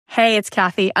Hey, it's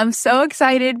Kathy. I'm so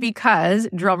excited because,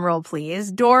 drumroll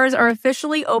please, doors are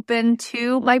officially open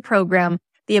to my program,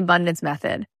 The Abundance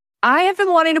Method. I have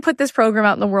been wanting to put this program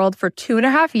out in the world for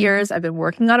 2.5 years. I've been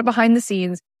working on it behind the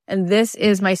scenes, and this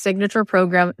is my signature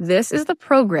program. This is the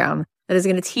program that is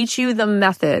going to teach you the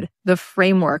method, the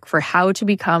framework for how to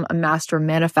become a master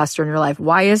manifestor in your life.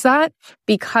 Why is that?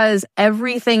 Because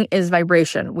everything is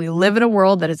vibration. We live in a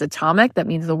world that is atomic. That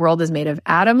means the world is made of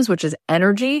atoms, which is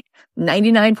energy.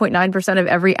 99.9% of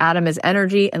every atom is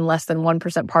energy and less than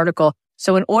 1% particle.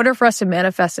 So in order for us to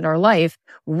manifest in our life,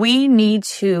 we need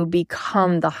to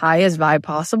become the highest vibe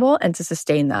possible and to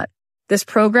sustain that. This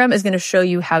program is going to show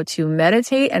you how to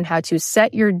meditate and how to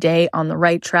set your day on the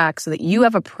right track so that you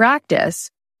have a practice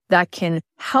that can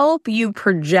help you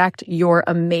project your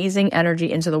amazing energy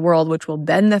into the world, which will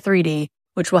bend the 3D,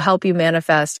 which will help you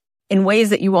manifest in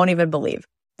ways that you won't even believe.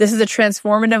 This is a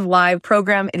transformative live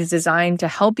program. It is designed to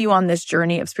help you on this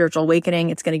journey of spiritual awakening.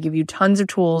 It's going to give you tons of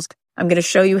tools. I'm going to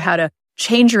show you how to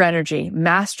change your energy,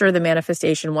 master the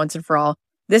manifestation once and for all.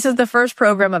 This is the first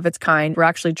program of its kind. We're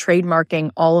actually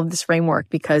trademarking all of this framework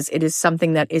because it is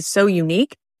something that is so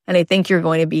unique, and I think you're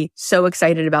going to be so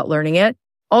excited about learning it.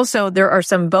 Also, there are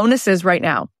some bonuses right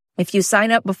now. If you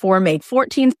sign up before May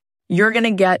 14th, you're going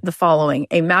to get the following: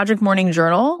 a magic morning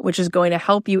journal, which is going to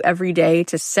help you every day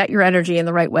to set your energy in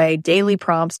the right way, daily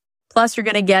prompts. Plus, you're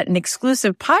going to get an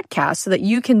exclusive podcast so that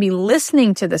you can be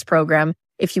listening to this program.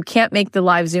 If you can't make the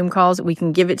live Zoom calls, we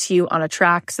can give it to you on a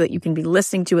track so that you can be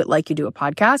listening to it like you do a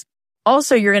podcast.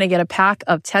 Also, you're going to get a pack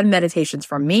of 10 meditations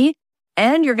from me,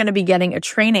 and you're going to be getting a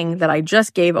training that I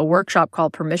just gave, a workshop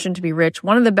called Permission to be Rich,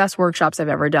 one of the best workshops I've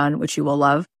ever done, which you will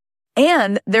love.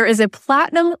 And there is a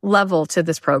platinum level to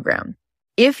this program.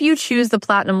 If you choose the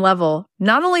platinum level,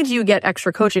 not only do you get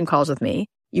extra coaching calls with me,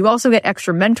 you also get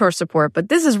extra mentor support, but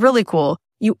this is really cool.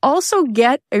 You also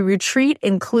get a retreat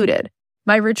included.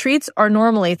 My retreats are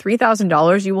normally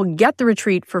 $3,000. You will get the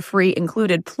retreat for free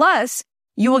included. Plus,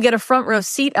 you will get a front row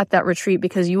seat at that retreat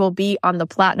because you will be on the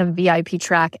platinum VIP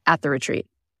track at the retreat.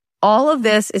 All of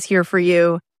this is here for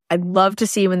you. I'd love to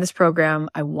see you in this program.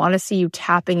 I want to see you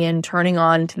tapping in, turning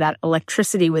on to that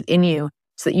electricity within you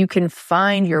so that you can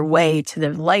find your way to the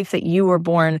life that you were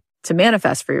born to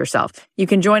manifest for yourself. You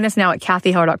can join us now at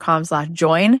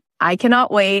kathyheller.com/join. I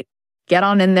cannot wait. Get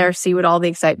on in there, see what all the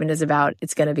excitement is about.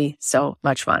 It's going to be so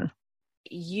much fun.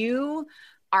 You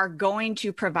are going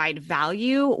to provide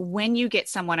value when you get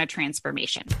someone a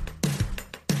transformation.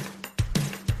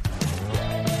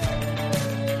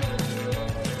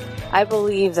 I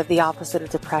believe that the opposite of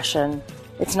depression,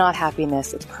 it's not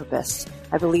happiness, it's purpose.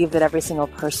 I believe that every single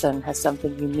person has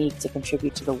something unique to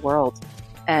contribute to the world.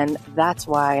 And that's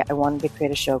why I wanted to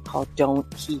create a show called Don't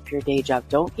Keep Your Day Job.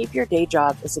 Don't Keep Your Day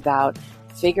Job is about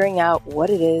figuring out what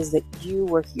it is that you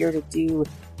were here to do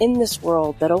in this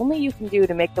world that only you can do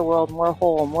to make the world more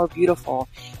whole, more beautiful,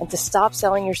 and to stop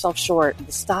selling yourself short, and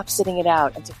to stop sitting it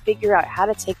out, and to figure out how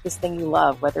to take this thing you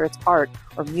love, whether it's art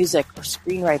or music or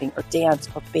screenwriting or dance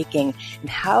or baking, and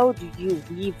how do you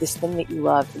weave this thing that you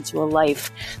love into a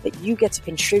life that you get to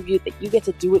contribute, that you get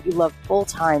to do what you love full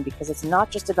time, because it's not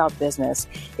just about business,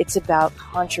 it's about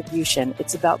contribution,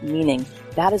 it's about meaning.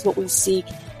 That is what we seek.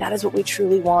 That is what we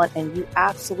truly want. And you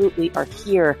absolutely are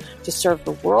here to serve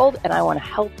the world. And I want to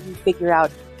help you figure out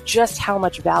just how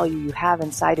much value you have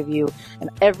inside of you. And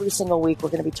every single week,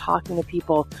 we're going to be talking to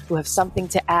people who have something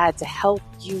to add to help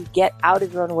you get out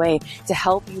of your own way, to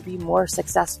help you be more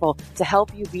successful, to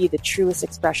help you be the truest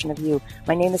expression of you.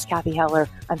 My name is Kathy Heller.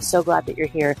 I'm so glad that you're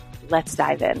here. Let's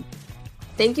dive in.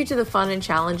 Thank you to the fun and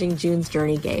challenging June's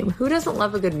Journey game. Who doesn't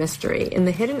love a good mystery? In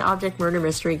the hidden object murder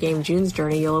mystery game June's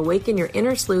Journey, you'll awaken your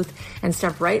inner sleuth and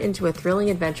step right into a thrilling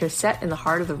adventure set in the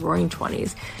heart of the Roaring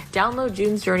 20s. Download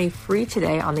June's Journey free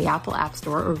today on the Apple App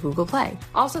Store or Google Play.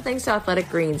 Also thanks to Athletic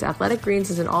Greens. Athletic Greens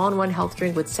is an all-in-one health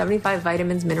drink with 75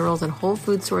 vitamins, minerals, and whole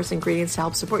food source ingredients to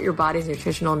help support your body's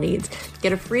nutritional needs.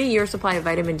 Get a free year supply of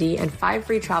vitamin D and 5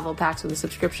 free travel packs with a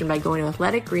subscription by going to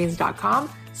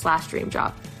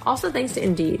athleticgreens.com/dreamjob. Also thanks to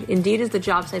Indeed. Indeed is the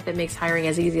job site that makes hiring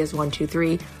as easy as 1, 2,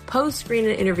 3. Post, screen,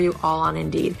 and interview all on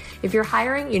Indeed. If you're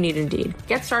hiring, you need Indeed.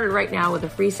 Get started right now with a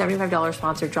free $75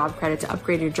 sponsored job credit to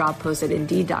upgrade your job post at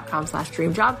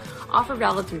Indeed.com/dreamjob. Offer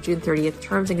valid through June 30th.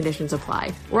 Terms and conditions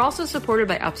apply. We're also supported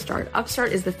by Upstart.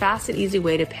 Upstart is the fast and easy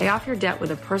way to pay off your debt with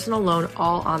a personal loan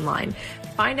all online.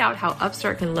 Find out how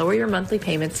Upstart can lower your monthly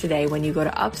payments today when you go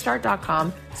to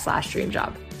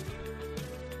upstart.com/dreamjob.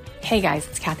 Hey guys,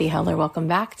 it's Kathy Heller. Welcome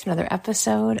back to another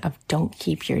episode of Don't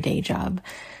Keep Your Day Job.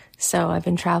 So I've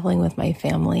been traveling with my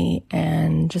family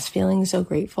and just feeling so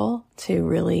grateful to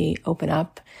really open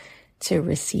up, to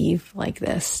receive like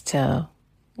this, to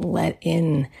let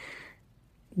in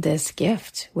this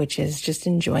gift, which is just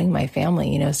enjoying my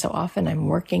family. So often I'm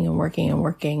working and working and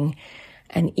working.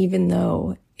 And even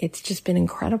though it's just been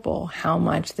incredible how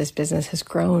much this business has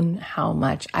grown, how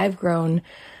much I've grown,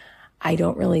 I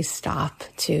don't really stop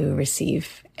to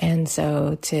receive. And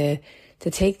so to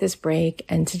take this break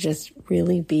and to just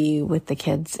really be with the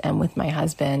kids and with my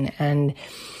husband, and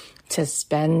to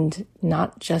spend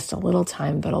not just a little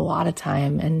time, but a lot of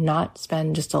time, and not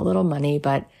spend just a little money,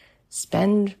 but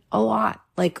spend a lot,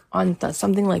 like on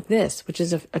something like this, which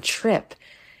is a trip.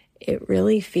 It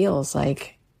really feels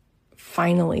like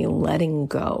finally letting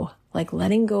go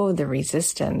of the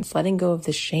resistance, letting go of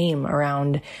the shame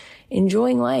around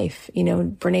enjoying life.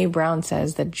 Brene Brown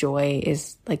says that joy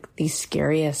is like the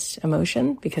scariest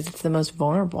emotion because it's the most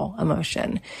vulnerable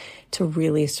emotion, to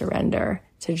really surrender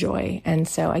to joy. And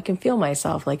so I can feel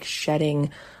myself like shedding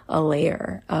a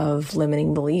layer of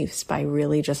limiting beliefs by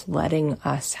really just letting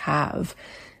us have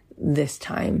this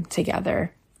time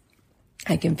together.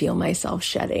 I can feel myself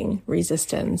shedding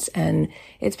resistance, and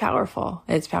it's powerful.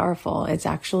 It's powerful.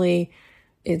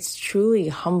 It's truly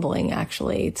humbling,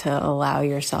 actually, to allow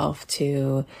yourself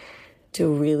to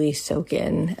really soak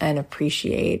in and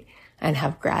appreciate and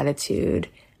have gratitude.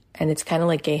 And it's kind of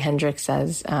like Gay Hendricks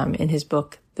says in his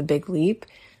book, The Big Leap,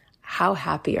 how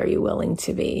happy are you willing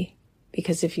to be?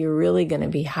 Because if you're really going to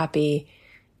be happy,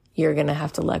 you're going to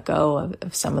have to let go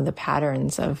of some of the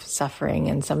patterns of suffering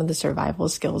and some of the survival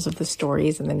skills of the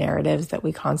stories and the narratives that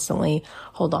we constantly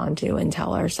hold on to and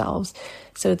tell ourselves.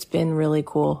 So it's been really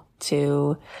cool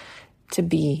to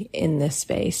be in this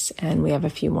space, and we have a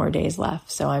few more days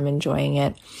left, so I'm enjoying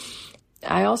it.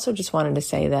 I also just wanted to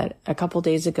say that a couple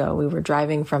days ago, we were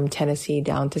driving from Tennessee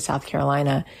down to South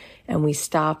Carolina, and we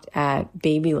stopped at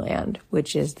Babyland,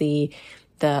 which is the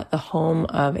home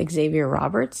of Xavier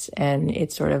Roberts, and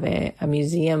it's sort of a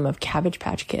museum of Cabbage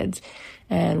Patch Kids.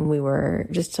 And we were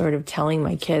just sort of telling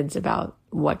my kids about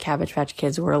what Cabbage Patch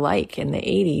Kids were like in the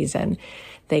 80s, and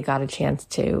they got a chance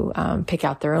to pick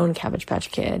out their own Cabbage Patch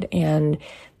Kid. And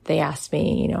they asked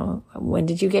me, when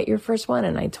did you get your first one?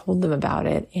 And I told them about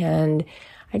it. And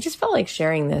I just felt like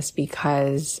sharing this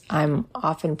because I'm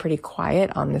often pretty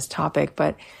quiet on this topic,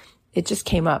 but it just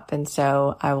came up. And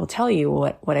so I will tell you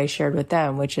what I shared with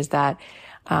them, which is that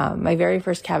my very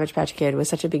first Cabbage Patch Kid was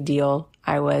such a big deal.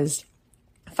 I was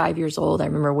 5 years old. I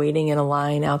remember waiting in a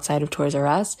line outside of Toys R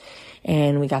Us,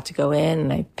 and we got to go in,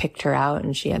 and I picked her out,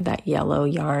 and she had that yellow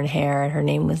yarn hair, and her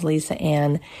name was Lisa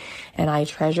Ann, and I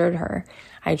treasured her.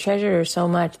 I treasured her so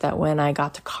much that when I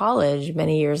got to college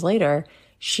many years later,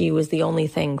 she was the only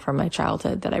thing from my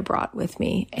childhood that I brought with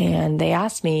me. And they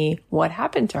asked me what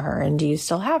happened to her, and do you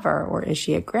still have her, or is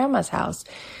she at grandma's house?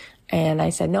 And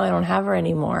I said, no, I don't have her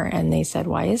anymore. And they said,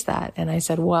 why is that? And I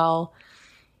said, well,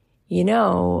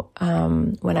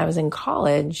 when I was in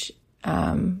college,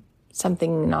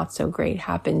 something not so great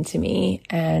happened to me,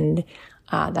 and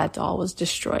that doll was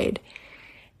destroyed.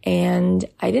 And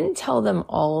I didn't tell them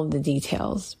all of the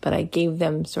details, but I gave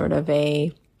them sort of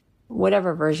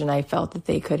whatever version I felt that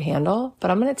they could handle. But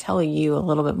I'm going to tell you a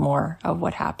little bit more of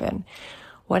what happened.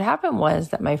 What happened was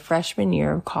that my freshman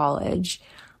year of college,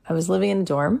 I was living in a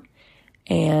dorm,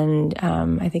 and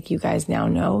I think you guys now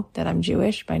know that I'm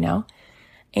Jewish by now.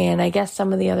 And I guess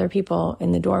some of the other people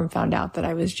in the dorm found out that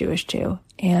I was Jewish too.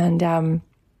 And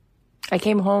I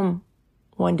came home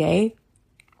one day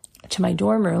to my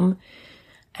dorm room,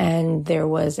 and there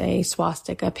was a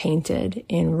swastika painted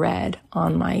in red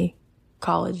on my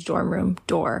college dorm room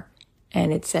door,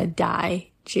 and it said, "Die,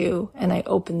 Jew." And I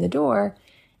opened the door,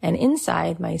 and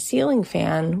inside my ceiling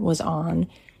fan was on,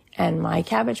 and my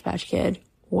Cabbage Patch Kid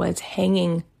was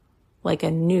hanging like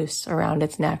a noose around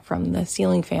its neck from the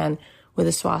ceiling fan, with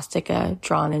a swastika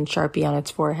drawn in Sharpie on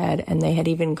its forehead. And they had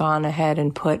even gone ahead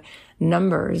and put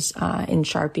numbers in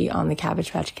Sharpie on the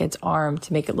Cabbage Patch Kid's arm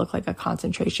to make it look like a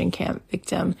concentration camp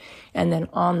victim. And then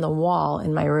on the wall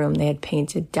in my room, they had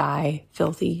painted, "Die,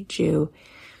 filthy Jew."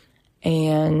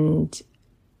 And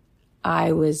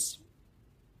I was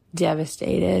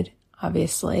devastated,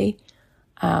 obviously.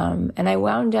 And I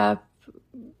wound up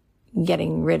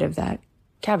getting rid of that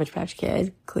Cabbage Patch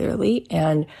Kid, clearly.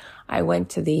 And I went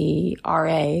to the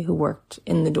RA who worked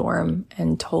in the dorm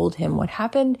and told him what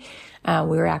happened.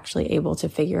 We were actually able to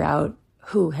figure out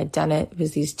who had done it. It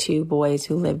was these two boys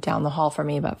who lived down the hall from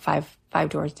me, about five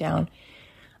doors down.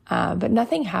 But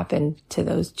nothing happened to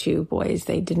those two boys.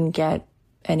 They didn't get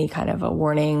any kind of a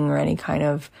warning or any kind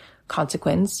of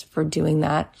consequence for doing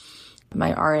that.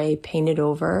 My RA painted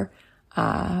over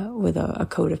with a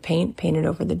coat of paint, painted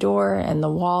over the door and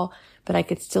the wall, but I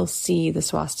could still see the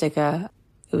swastika.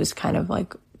 It was kind of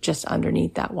like just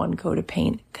underneath that one coat of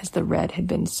paint because the red had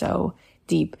been so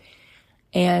deep.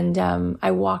 And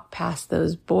I walked past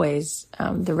those boys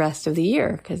the rest of the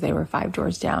year because they were 5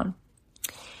 doors down.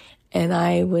 And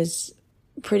I was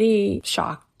pretty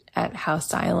shocked at how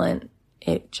silent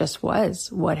it just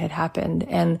was, what had happened.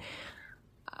 And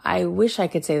I wish I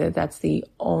could say that that's the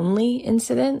only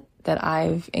incident that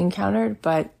I've encountered,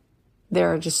 but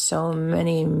there are just so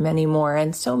many, many more,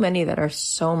 and so many that are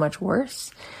so much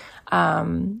worse. But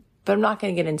I'm not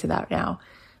going to get into that now.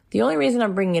 The only reason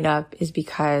I'm bringing it up is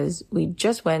because we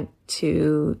just went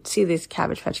to see these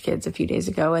Cabbage Patch Kids a few days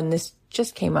ago, and this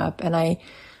just came up, and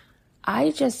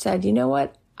I just said, you know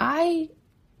what? I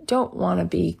don't want to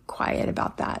be quiet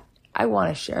about that. I want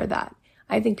to share that.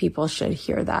 I think people should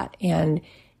hear that. And,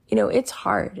 you know, it's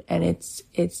hard, and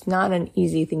it's not an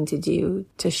easy thing to do,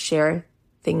 to share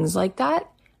things like that.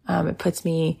 It puts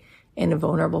me in a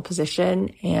vulnerable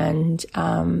position, and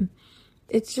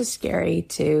it's just scary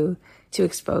to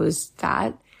expose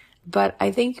that. But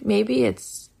I think maybe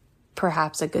it's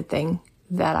perhaps a good thing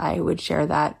that I would share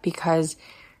that, because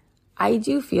I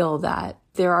do feel that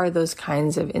there are those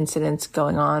kinds of incidents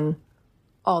going on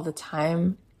all the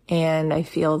time. And I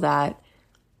feel that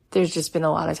there's just been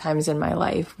a lot of times in my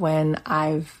life when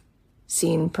I've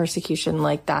seen persecution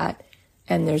like that,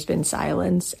 and there's been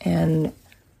silence, and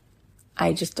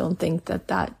I just don't think that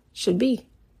that should be.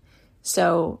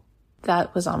 So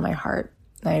that was on my heart.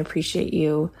 I appreciate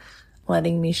you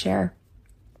letting me share.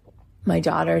 My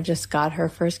daughter just got her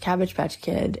first Cabbage Patch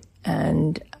Kid,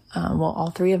 and well,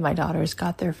 all 3 of my daughters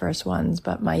got their first ones,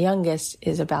 but my youngest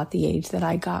is about the age that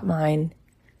I got mine.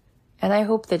 And I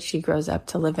hope that she grows up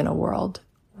to live in a world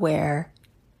where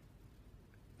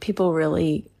people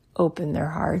really open their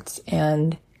hearts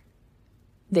and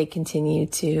they continue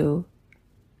to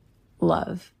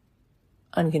love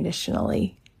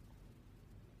unconditionally.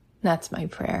 That's my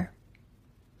prayer.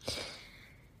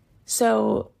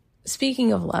 So,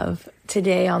 speaking of love,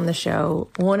 today on the show,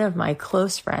 one of my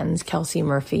close friends, Kelsey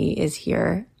Murphy, is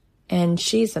here, and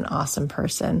she's an awesome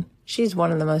person. She's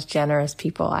one of the most generous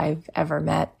people I've ever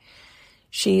met.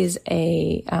 She's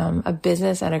a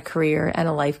business and a career and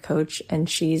a life coach, and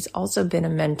she's also been a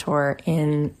mentor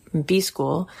in B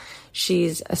School.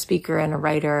 She's a speaker and a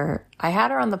writer. I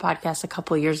had her on the podcast a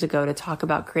couple of years ago to talk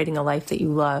about creating a life that you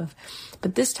love.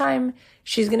 But this time,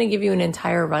 she's going to give you an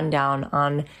entire rundown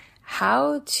on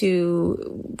how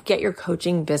to get your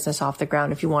coaching business off the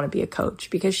ground if you want to be a coach,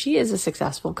 because she is a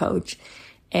successful coach.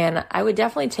 And I would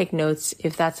definitely take notes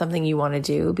if that's something you want to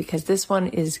do, because this one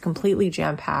is completely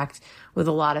jam-packed with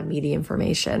a lot of meaty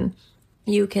information.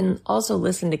 You can also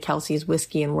listen to Kelsey's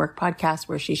Whiskey and Work podcast,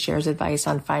 where she shares advice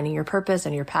on finding your purpose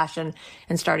and your passion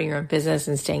and starting your own business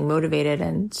and staying motivated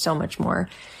and so much more.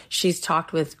 She's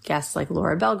talked with guests like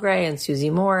Laura Belgray and Susie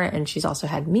Moore, and she's also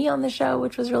had me on the show,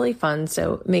 which was really fun.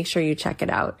 So make sure you check it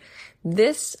out.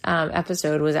 This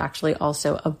episode was actually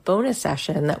also a bonus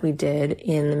session that we did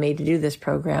in the Made to Do This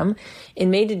program.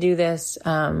 In Made to Do This,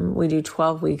 we do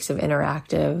 12 weeks of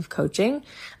interactive coaching,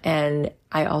 and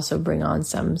I also bring on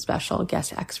some special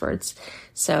guest experts.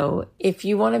 So if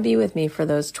you want to be with me for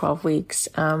those 12 weeks,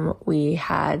 we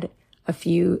had a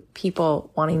few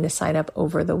people wanting to sign up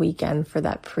over the weekend for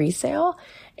that pre-sale,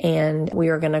 and we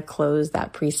are going to close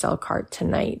that pre-sale cart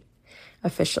tonight.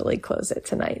 Officially close it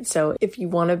tonight. So if you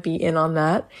want to be in on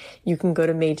that, you can go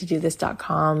to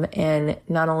madetodothis.com, and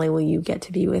not only will you get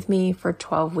to be with me for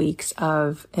 12 weeks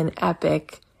of an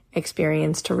epic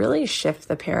experience to really shift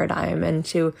the paradigm and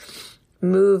to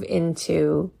move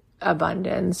into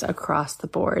abundance across the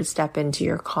board, step into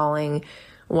your calling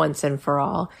once and for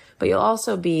all, but you'll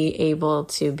also be able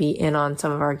to be in on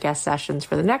some of our guest sessions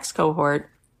for the next cohort.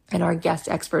 And our guest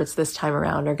experts this time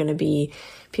around are going to be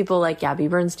people like Gabby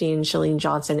Bernstein, Shalene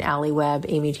Johnson, Allie Webb,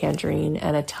 Amy Tangerine,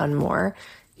 and a ton more.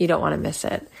 You don't want to miss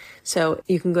it. So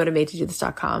you can go to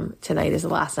madetodothis.com. Tonight is the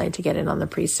last night to get in on the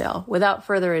pre-sale. Without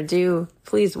further ado,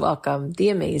 please welcome the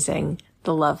amazing,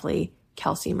 the lovely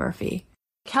Kelsey Murphy.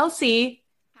 Kelsey.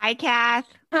 Hi, Kath.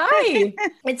 Hi.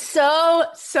 It's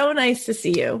so nice to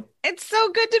see you. It's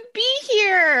so good to be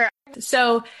here.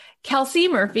 So Kelsey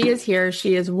Murphy is here.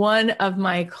 She is one of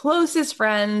my closest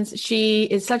friends. She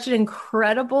is such an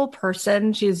incredible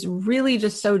person. She's really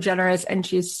just so generous, and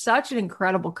she's such an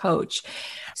incredible coach.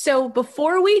 So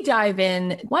before we dive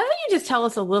in, why don't you just tell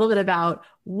us a little bit about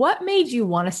what made you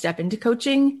want to step into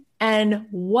coaching and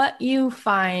what you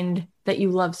find that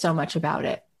you love so much about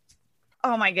it?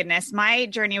 Oh my goodness. My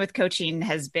journey with coaching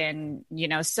has been,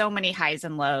 so many highs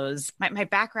and lows. My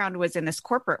background was in this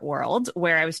corporate world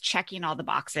where I was checking all the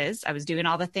boxes. I was doing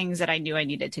all the things that I knew I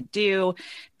needed to do.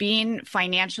 Being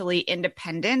financially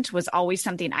independent was always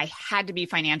something I had to be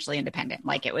financially independent.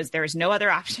 Like there was no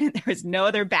other option. There was no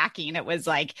other backing. It was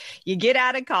like, you get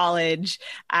out of college,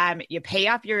 you pay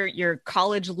off your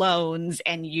college loans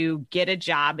and you get a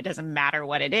job. It doesn't matter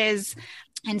what it is.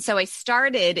 And so I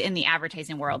started in the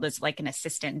advertising world as like an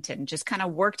assistant and just kind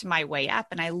of worked my way up.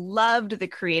 And I loved the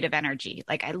creative energy.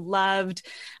 Like I loved,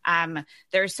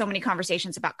 there's so many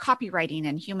conversations about copywriting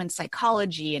and human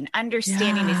psychology and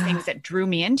understanding these things that drew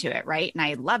me into it. Right. And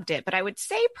I loved it. But I would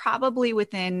say probably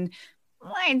within,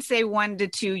 I'd say 1 to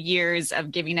 2 years of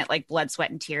giving it like blood,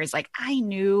 sweat, and tears. Like I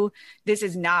knew this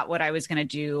is not what I was going to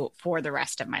do for the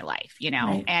rest of my life,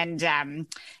 right.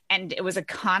 And it was a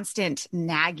constant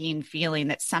nagging feeling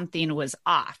that something was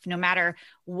off, no matter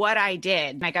what I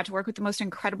did. And I got to work with the most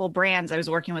incredible brands. I was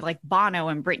working with like Bono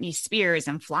and Britney Spears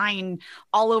and flying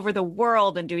all over the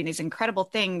world and doing these incredible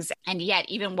things. And yet,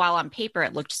 even while on paper,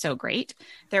 it looked so great,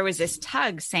 there was this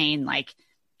tug saying like,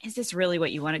 is this really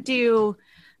what you want to do?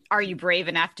 Are you brave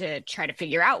enough to try to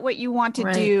figure out what you want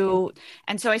to do?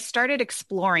 And so I started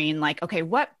exploring like, okay,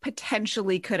 what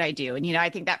potentially could I do? And, I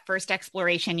think that first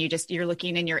exploration, you're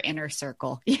looking in your inner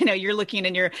circle, you're looking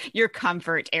in your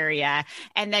comfort area.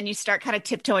 And then you start kind of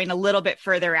tiptoeing a little bit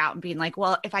further out and being like,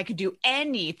 well, if I could do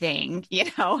anything,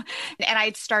 and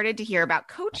I started to hear about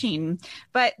coaching,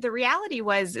 but the reality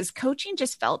is coaching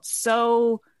just felt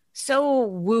so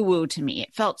woo-woo to me.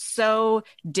 It felt so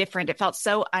different. It felt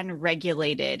so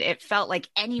unregulated. It felt like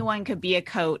anyone could be a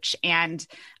coach. And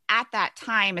at that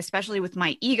time, especially with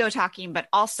my ego talking, but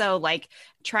also like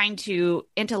trying to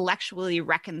intellectually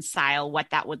reconcile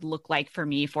what that would look like for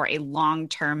me for a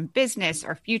long-term business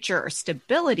or future or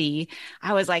stability,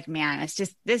 I was like, man,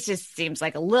 this just seems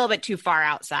like a little bit too far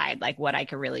outside like what I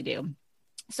could really do.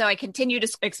 So I continue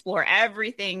to explore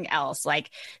everything else,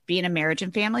 like being a marriage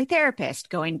and family therapist,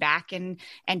 going back and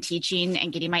teaching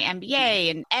and getting my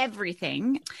MBA and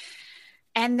everything.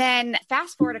 And then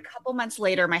fast forward a couple months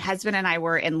later, my husband and I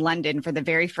were in London for the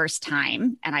very first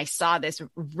time. And I saw this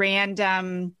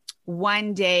random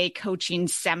one-day coaching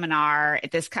seminar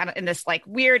at this kind of in this like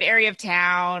weird area of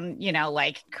town,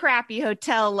 like crappy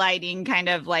hotel lighting, kind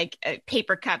of like a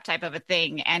paper cup type of a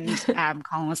thing. And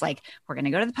Colin was like, we're going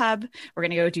to go to the pub. We're going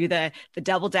to go do the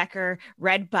double-decker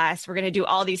red bus. We're going to do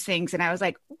all these things. And I was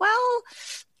like, well,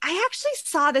 I actually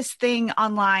saw this thing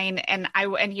online and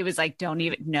he was like, don't.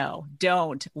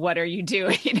 What are you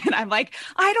doing? And I'm like,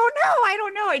 I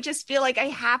don't know. I just feel like I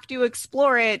have to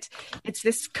explore it. It's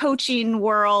this coaching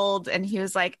world. And he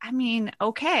was like, I mean,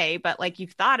 okay, but like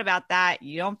you've thought about that.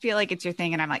 You don't feel like it's your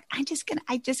thing. And I'm like, I just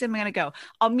am going to go.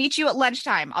 I'll meet you at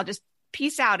lunchtime. I'll just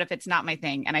peace out if it's not my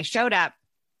thing. And I showed up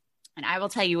and I will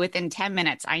tell you within 10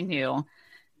 minutes, I knew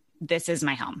this is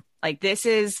my home. Like, this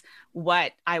is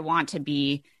what I want to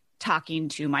be talking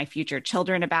to my future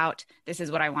children about. This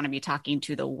is what I want to be talking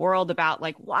to the world about.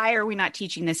 Like, why are we not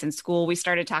teaching this in school? We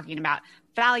started talking about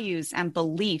values and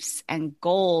beliefs and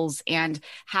goals and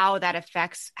how that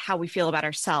affects how we feel about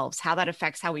ourselves, how that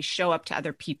affects how we show up to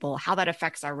other people, how that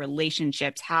affects our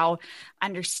relationships, how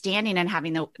understanding and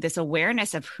having this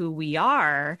awareness of who we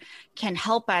are can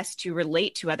help us to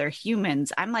relate to other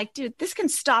humans. I'm like, dude, this can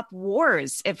stop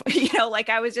wars. If, like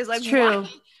I was just like, true.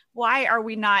 Why are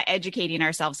we not educating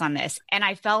ourselves on this? And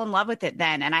I fell in love with it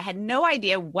then. And I had no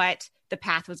idea what the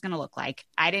path was going to look like.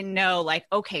 I didn't know, like,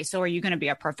 okay, so are you going to be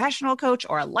a professional coach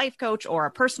or a life coach or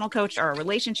a personal coach or a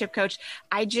relationship coach?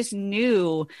 I just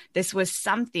knew this was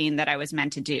something that I was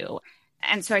meant to do.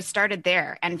 And so I started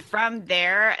there. And from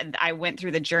there, I went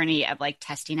through the journey of like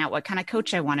testing out what kind of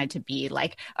coach I wanted to be,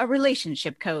 like a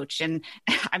relationship coach. And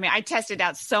I mean, I tested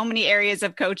out so many areas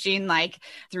of coaching, like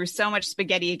threw so much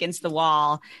spaghetti against the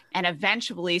wall, and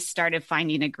eventually started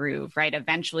finding a groove, right?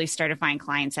 Eventually started finding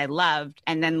clients I loved.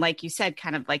 And then, like you said,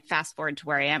 kind of like fast forward to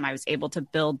where I am, I was able to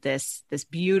build this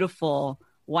beautiful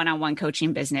one-on-one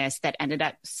coaching business that ended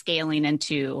up scaling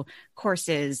into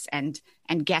courses and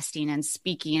guesting and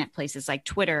speaking at places like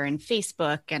Twitter and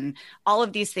Facebook and all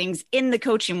of these things in the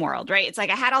coaching world, right? It's like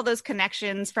I had all those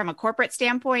connections from a corporate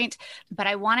standpoint, but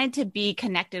I wanted to be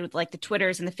connected with like the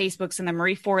Twitters and the Facebooks and the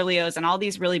Marie Forleos and all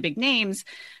these really big names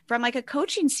from like a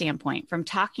coaching standpoint, from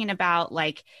talking about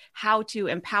like how to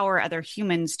empower other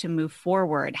humans to move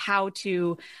forward, how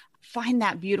to find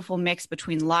that beautiful mix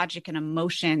between logic and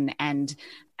emotion and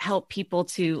help people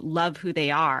to love who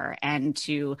they are and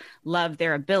to love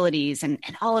their abilities and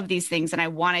all of these things. And I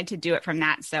wanted to do it from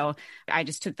that. So I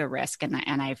just took the risk and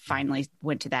I finally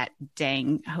went to that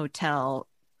dang hotel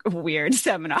weird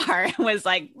seminar and was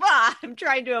like, I'm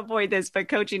trying to avoid this, but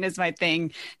coaching is my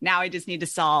thing. Now I just need to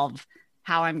solve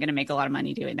how I'm going to make a lot of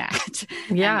money doing that.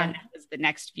 Yeah. And then that was the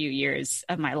next few years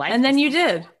of my life. And then you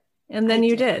did. And then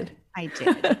you did. I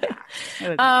did.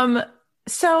 Yeah.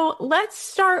 So let's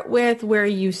start with where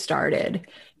you started.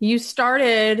 You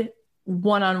started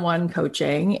one-on-one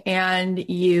coaching, and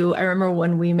I remember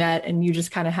when we met and you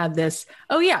just kind of had this,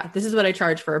 oh yeah, this is what I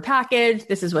charge for a package.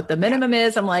 This is what the minimum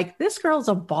is. I'm like, this girl's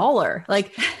a baller.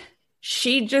 Like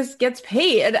she just gets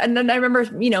paid. And then I remember,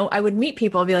 I would meet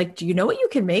people and be like, do you know what you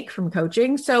can make from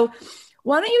coaching? So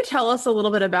why don't you tell us a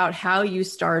little bit about how you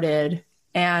started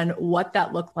and what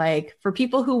that looked like for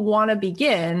people who want to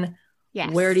begin?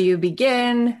 Yes. Where do you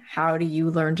begin? How do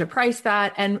you learn to price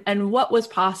that? And what was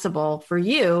possible for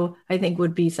you, I think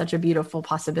would be such a beautiful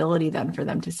possibility then for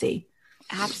them to see.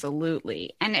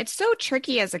 Absolutely. And it's so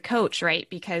tricky as a coach, right?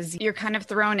 Because you're kind of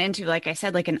thrown into, like I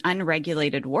said, like an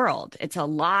unregulated world. It's a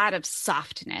lot of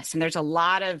softness. And there's a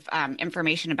lot of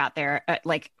information about there,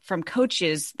 like from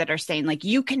coaches that are saying like,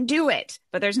 you can do it,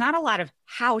 but there's not a lot of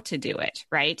how to do it.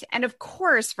 Right. And of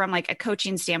course, from like a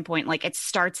coaching standpoint, like it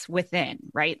starts within,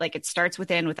 right? Like it starts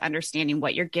within with understanding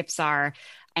what your gifts are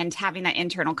and having that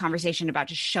internal conversation about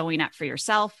just showing up for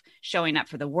yourself, showing up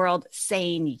for the world,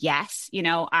 saying yes,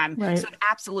 Right. So it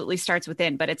absolutely starts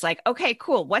within, but it's like, okay,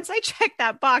 cool. Once I check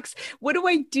that box, what do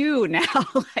I do now?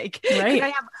 Like, right. I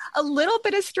have a little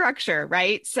bit of structure,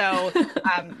 right? So,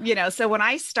 so when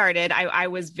I started, I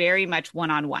was very much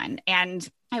one-on-one, and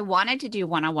I wanted to do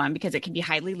one-on-one because it can be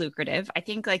highly lucrative. I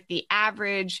think like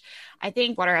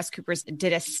PricewaterhouseCoopers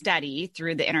did a study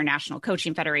through the International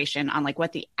Coaching Federation on like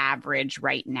what the average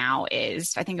right now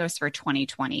is. I think it was for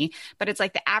 2020, but it's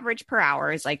like the average per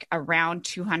hour is like around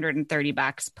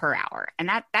 $230 per hour.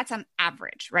 And that's an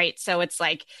average, right? So it's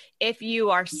like, if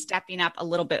you are stepping up a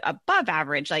little bit above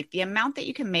average, like the amount that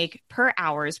you can make per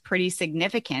hour is pretty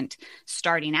significant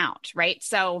starting out, right?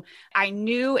 So I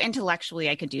knew intellectually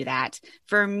I could do that.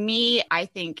 For me, I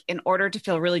think in order to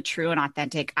feel really true and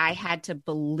authentic, I had to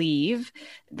believe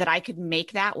that I could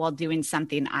make that while doing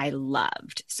something I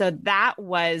loved. So that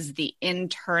was the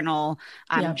internal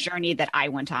journey that I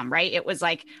went on, right? It was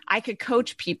like, I could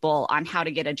coach people on how to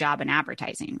get a job in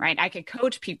advertising, right? I could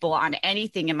coach people on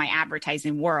anything in my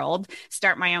advertising world,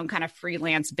 start my own kind of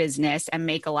freelance business and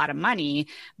make a lot of money.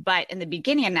 But in the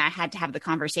beginning, I had to have the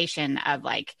conversation of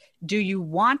like, do you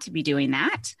want to be doing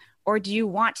that? Or do you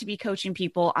want to be coaching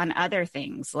people on other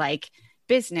things like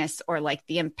business, or like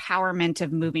the empowerment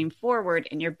of moving forward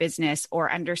in your business,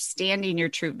 or understanding your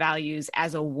true values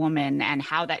as a woman and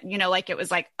how that, like it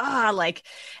was like,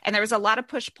 and there was a lot of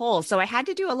push pull. So I had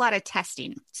to do a lot of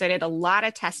testing. So I did a lot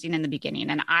of testing in the beginning,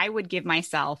 and I would give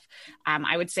myself,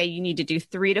 I would say you need to do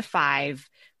 3 to 5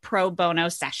 pro bono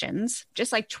sessions,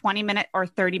 just like 20-minute or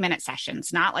 30-minute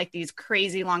sessions, not like these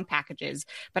crazy long packages.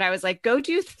 But I was like, go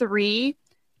do 3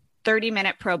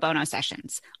 30-minute pro bono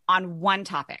sessions on one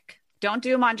topic. Don't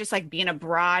do them on just like being a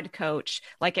broad coach.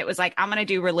 Like it was like, I'm going to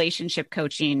do relationship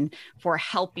coaching for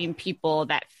helping people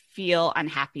that feel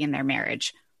unhappy in their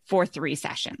marriage for 3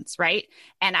 sessions, right?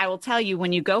 And I will tell you,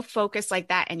 when you go focus like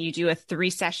that and you do a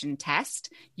 3-session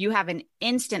test, you have an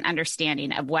instant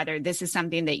understanding of whether this is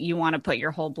something that you want to put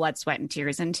your whole blood, sweat, and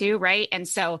tears into, right? And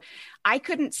so I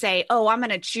couldn't say, oh, I'm going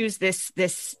to choose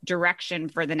this direction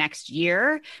for the next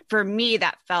year. For me,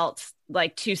 that felt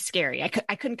like too scary. I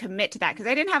couldn't commit to that because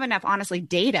I didn't have enough, honestly,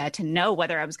 data to know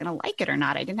whether I was going to like it or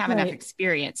not. I didn't have enough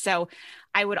experience. So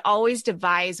I would always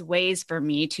devise ways for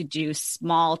me to do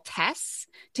small tests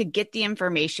to get the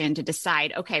information to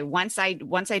decide, okay, once I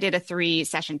did a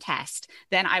 3-session test,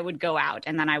 then I would go out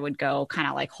and then I would go kind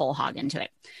of like whole hog into it.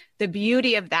 The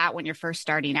beauty of that when you're first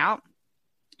starting out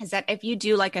is that if you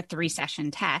do like a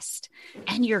 3-session test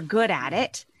and you're good at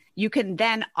it, you can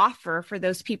then offer for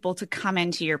those people to come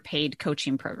into your paid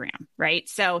coaching program, right?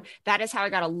 So that is how I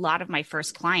got a lot of my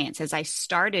first clients as I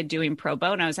started doing pro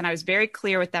bonos. And I was very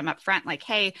clear with them up front, like,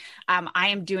 hey, I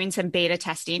am doing some beta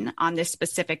testing on this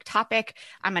specific topic.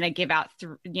 I'm going to give out,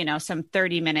 some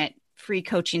 30-minute free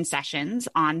coaching sessions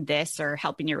on this, or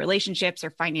helping your relationships,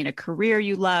 or finding a career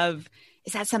you love.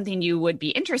 Is that something you would be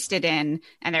interested in?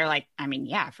 And they're like, I mean,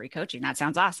 yeah, free coaching. That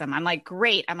sounds awesome. I'm like,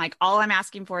 great. I'm like, all I'm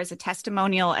asking for is a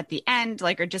testimonial at the end,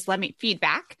 like, or just let me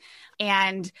feedback.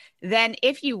 And then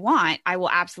if you want, I will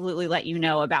absolutely let you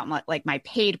know about my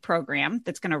paid program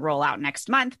that's going to roll out next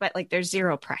month, but like there's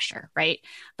zero pressure, right?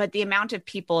 But the amount of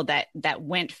people that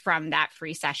went from that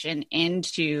free session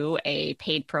into a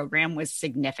paid program was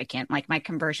significant. Like my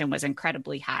conversion was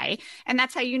incredibly high. And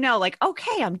that's how you know, like,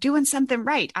 okay, I'm doing something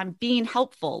right. I'm being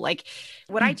helpful. Like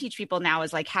what I teach people now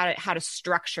is like how to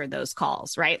structure those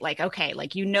calls, right? Like, okay,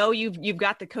 like, you've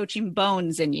got the coaching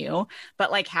bones in you,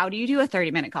 but like, how do you do a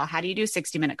 30-minute call? How do you do a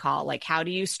 60-minute call? Like, how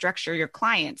do you structure your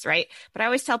clients, right? But I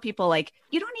always tell people, like,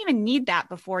 you don't even need that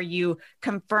before you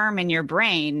confirm in your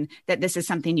brain that this is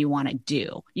something you want to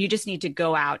do. You just need to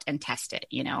go out and test it,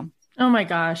 you know? Oh my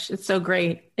gosh, it's so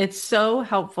great. It's so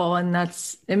helpful. And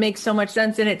it makes so much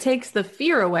sense. And it takes the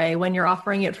fear away when you're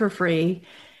offering it for free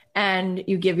and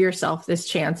you give yourself this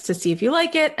chance to see if you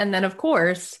like it. And then of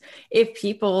course, if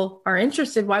people are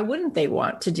interested, why wouldn't they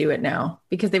want to do it now?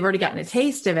 Because they've already gotten a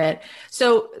taste of it.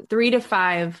 So 3 to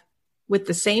 5 with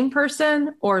the same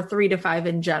person, or 3 to 5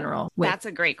 in general? That's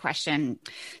a great question.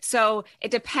 So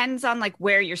it depends on like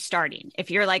where you're starting. If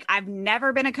you're like, I've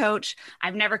never been a coach,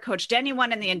 I've never coached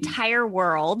anyone in the entire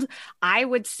world, I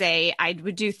would say I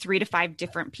would do 3 to 5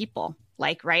 different people,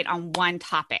 like right on one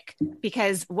topic,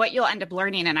 because what you'll end up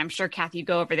learning, and I'm sure Kathy, you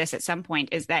go over this at some point,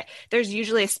 is that there's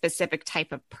usually a specific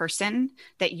type of person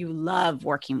that you love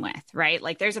working with, right?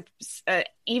 Like there's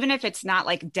even if it's not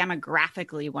like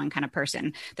demographically one kind of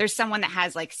person, there's someone that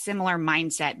has like similar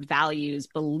mindset, values,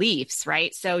 beliefs,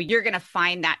 right? So you're going to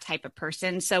find that type of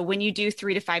person. So when you do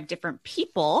 3 to 5 different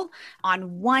people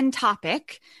on one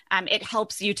topic, it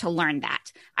helps you to learn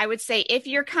that. I would say if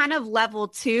you're kind of level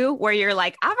 2, where you're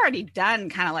like, I've already done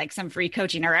kind of like some free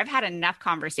coaching, or I've had enough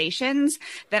conversations,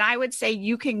 then I would say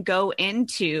you can go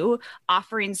into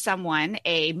offering someone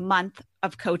a month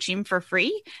of coaching for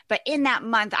free. But in that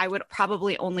month, I would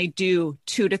probably only do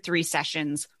 2 to 3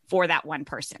 sessions for that one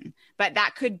person. But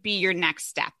that could be your next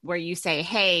step, where you say,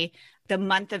 hey, the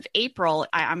month of April,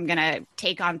 I'm going to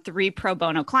take on 3 pro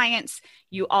bono clients.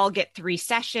 You all get 3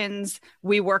 sessions.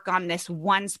 We work on this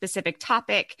one specific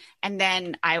topic. And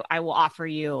then I will offer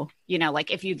you,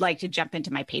 like if you'd like to jump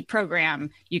into my paid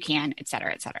program, you can, et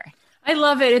cetera, et cetera. I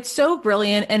love it. It's so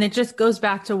brilliant. And it just goes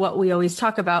back to what we always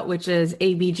talk about, which is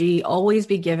ABG, always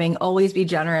be giving, always be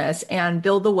generous, and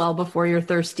build the well before you're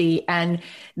thirsty. And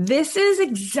this is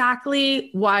exactly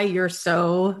why you're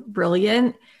so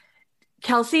brilliant.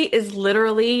 Kelsey is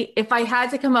literally, if I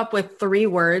had to come up with 3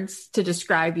 words to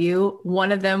describe you,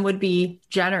 one of them would be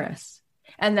generous,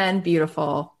 and then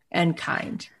beautiful and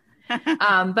kind.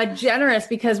 But generous,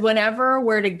 because whenever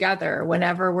we're together,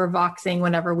 whenever we're voxing,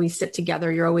 whenever we sit together,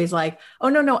 you're always like, oh,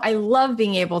 no, I love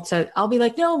being able to, I'll be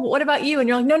like, no, what about you? And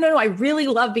you're like, no, I really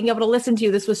love being able to listen to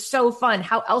you. This was so fun.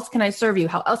 How else can I serve you?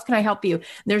 How else can I help you?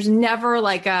 There's never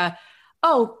like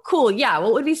oh, cool. Yeah.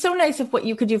 Well, it would be so nice if what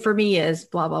you could do for me is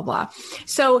blah, blah, blah.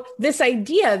 So this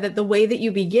idea that the way that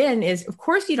you begin is, of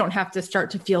course, you don't have to start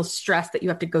to feel stressed that you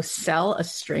have to go sell a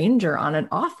stranger on an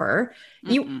offer.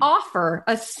 Mm-mm. You offer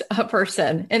a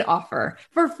person an offer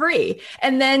for free,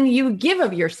 and then you give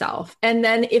of yourself. And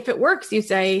then if it works, you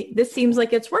say, this seems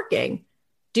like it's working.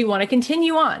 Do you want to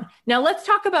continue on? Now let's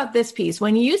talk about this piece.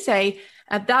 When you say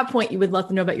at that point, you would let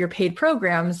them know about your paid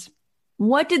programs.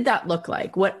 What did that look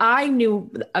like? What I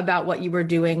knew about what you were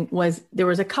doing was there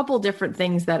was a couple different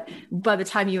things that by the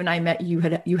time you and I met, you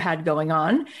had going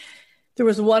on. There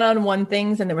was one-on-one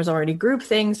things and there was already group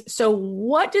things. So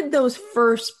what did those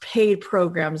first paid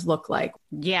programs look like?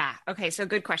 Yeah. Okay. So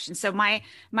good question. So my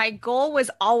goal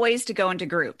was always to go into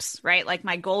groups, right? Like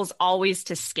my goal is always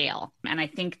to scale. And I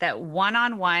think that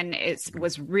one-on-one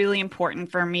was really important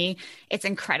for me. It's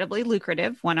incredibly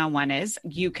lucrative. One-on-one is.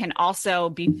 You can also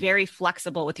be very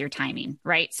flexible with your timing,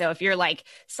 right? So if you're like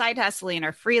side hustling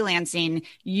or freelancing,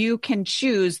 you can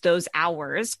choose those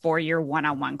hours for your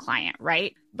one-on-one client,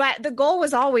 right? But the goal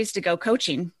was always to go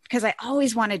coaching, because I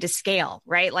always wanted to scale,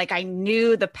 right? Like I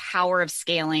knew the power of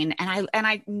scaling, and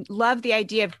I love the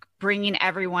idea of bringing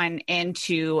everyone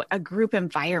into a group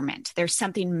environment. There's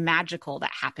something magical that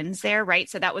happens there, right?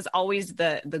 So that was always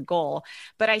the goal.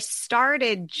 But I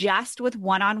started just with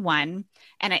one-on-one,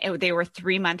 and they were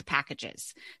 3-month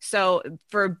packages. So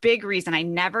for a big reason, I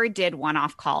never did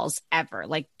one-off calls ever.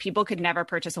 Like people could never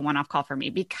purchase a one-off call for me,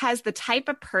 because the type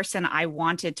of person I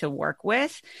wanted to work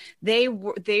with, they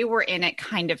were in it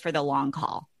kind of for the long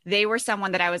haul. They were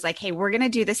someone that I was like, hey, we're going to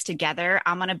do this together.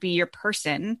 I'm going to be your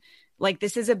person. Like,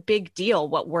 this is a big deal,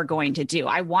 what we're going to do.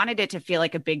 I wanted it to feel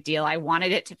like a big deal. I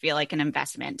wanted it to feel like an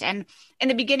investment. And in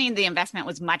the beginning, the investment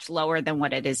was much lower than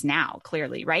what it is now,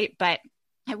 clearly, right? But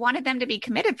I wanted them to be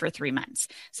committed for 3 months.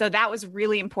 So that was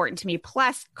really important to me.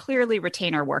 Plus, clearly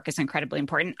retainer work is incredibly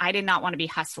important. I did not want to be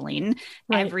hustling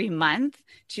every month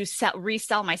to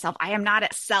resell myself. I am not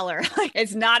a seller. Like,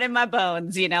 it's not in my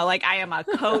bones, like I am a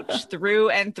coach through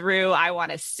and through. I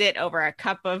want to sit over a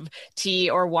cup of tea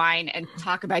or wine and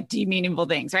talk about deep, meaningful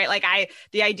things, right? Like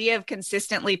the idea of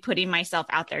consistently putting myself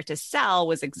out there to sell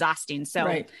was exhausting.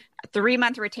 So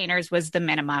 3-month retainers was the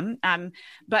minimum.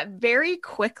 But very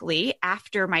quickly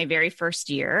after my very first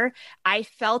year, I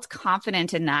felt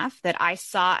confident enough that I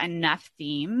saw enough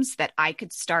themes that I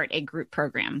could start a group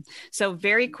program. So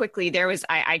very quickly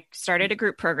I started a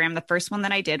group program. The first one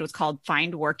that I did was called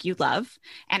Find Work You Love.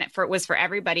 And it was for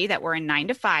everybody that were in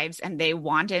 9-to-5s and they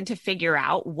wanted to figure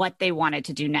out what they wanted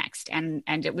to do next. And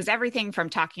it was everything from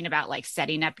talking about like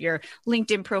setting up your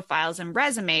LinkedIn profiles and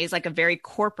resumes, like a very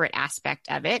corporate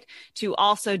aspect of it, to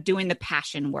also doing the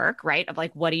passion work, right? Of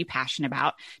like, what are you passionate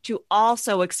about? To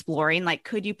also exploring, like,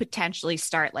 could you potentially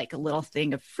start like a little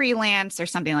thing of freelance or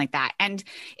something like that? And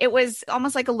it was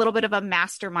almost like a little bit of a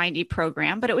mastermindy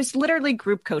program, but it was literally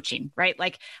group coaching, right?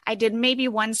 Like I did maybe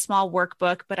one small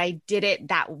workbook, but I did it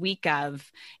that week of,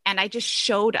 and I just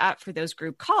showed up for those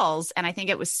group calls. And I think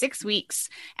it was 6 weeks.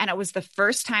 And it was the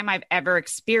first time I've ever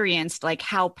experienced like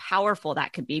how powerful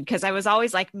that could be, because I was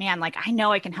always like, man, like I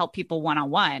know I can help people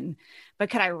one-on-one,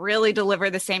 but could I really deliver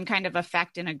the same kind of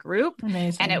effect in a group?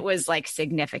 Amazing. And it was like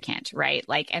significant, right?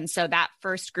 Like, and so that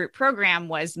first group program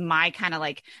was my kind of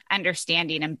like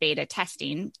understanding and beta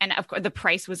testing. And of course, the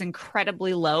price was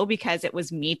incredibly low because it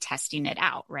was me testing it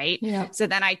out, right? Yeah. So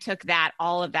then I took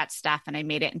all of that stuff and I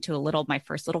made it into my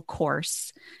first little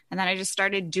course. And then I just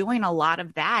started doing a lot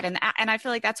of that. And I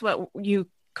feel like that's what you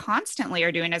constantly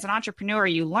are doing as an entrepreneur.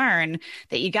 You learn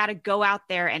that you got to go out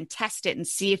there and test it and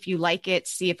see if you like it,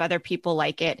 see if other people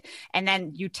like it. And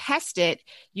then you test it,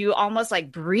 you almost like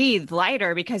breathe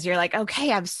lighter because you're like,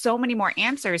 okay, I have so many more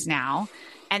answers now.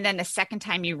 And then the second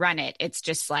time you run it, it's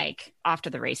just like off to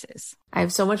the races. I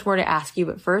have so much more to ask you,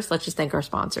 but first, let's just thank our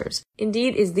sponsors.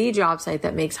 Indeed is the job site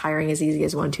that makes hiring as easy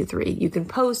as 1, 2, 3. You can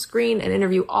post, screen, and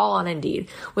interview all on Indeed.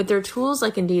 With their tools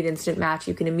like Indeed Instant Match,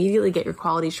 you can immediately get your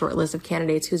quality shortlist of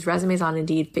candidates whose resumes on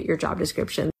Indeed fit your job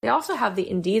description. They also have the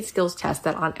Indeed skills test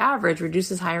that on average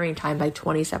reduces hiring time by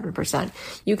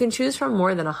 27%. You can choose from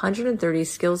more than 130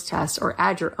 skills tests or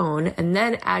add your own, and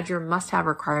then add your must-have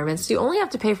requirements. So you only have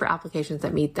to pay for applications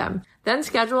that meet them. Then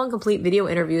schedule and complete video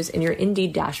interviews in your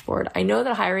Indeed dashboard. I know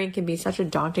that hiring can be such a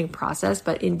daunting process,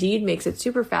 but Indeed makes it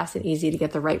super fast and easy to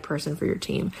get the right person for your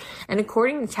team. And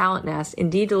according to Talent Nest,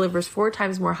 Indeed delivers 4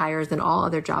 times more hires than all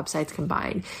other job sites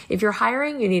combined. If you're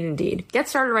hiring, you need Indeed. Get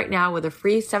started right now with a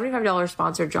free $75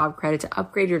 sponsored job credit to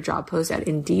upgrade your job post at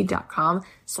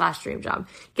Indeed.com/dreamjob.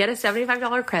 Get a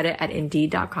 $75 credit at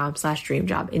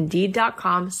Indeed.com/dreamjob.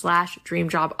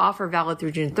 Indeed.com/dreamjob. Offer valid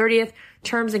through June 30th.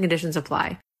 Terms and conditions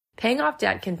apply. Paying off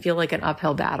debt can feel like an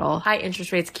uphill battle. High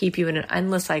interest rates keep you in an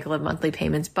endless cycle of monthly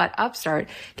payments, but Upstart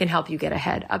can help you get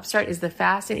ahead. Upstart is the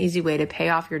fast and easy way to pay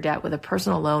off your debt with a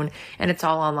personal loan, and it's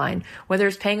all online. Whether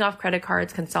it's paying off credit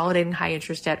cards, consolidating high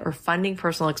interest debt, or funding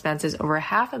personal expenses, over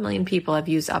 500,000 people have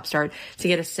used Upstart to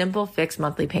get a simple fixed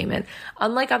monthly payment.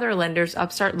 Unlike other lenders,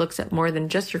 Upstart looks at more than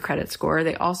just your credit score.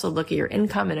 They also look at your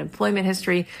income and employment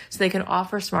history so they can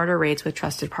offer smarter rates with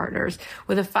trusted partners.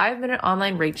 With a 5-minute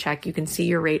online rate check, you can see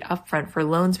your rate upfront for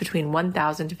loans between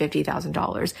 $1,000 to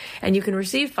 $50,000. And you can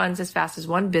receive funds as fast as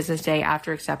 1 business day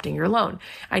after accepting your loan.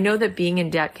 I know that being in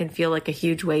debt can feel like a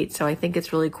huge weight, so I think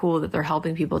it's really cool that they're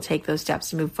helping people take those steps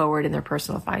to move forward in their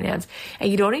personal finance.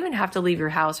 And you don't even have to leave your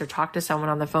house or talk to someone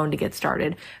on the phone to get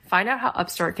started. Find out how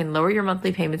Upstart can lower your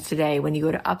monthly payments today when you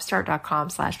go to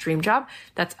upstart.com/dreamjob.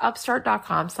 That's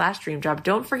upstart.com/dreamjob.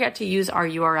 Don't forget to use our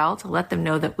URL to let them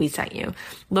know that we sent you.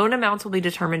 Loan amounts will be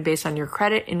determined based on your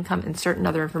credit, income, and certain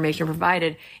other information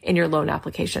provided in your loan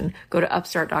application. Go to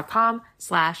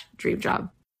upstart.com/dreamjob.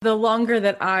 The longer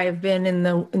that I've been in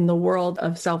the world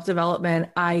of self-development,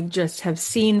 I just have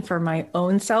seen for my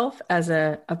own self as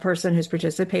a person who's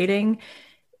participating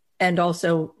and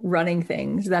also running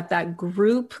things, that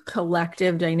group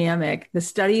collective dynamic, the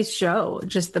studies show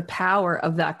just the power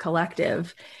of that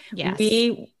collective. Yes.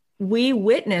 We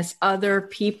witness other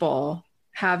people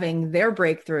having their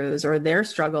breakthroughs or their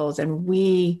struggles, and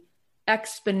we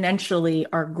exponentially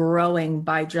are growing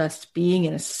by just being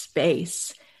in a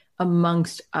space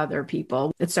amongst other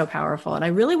people. It's so powerful. And I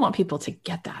really want people to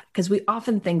get that, because we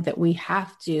often think that we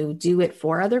have to do it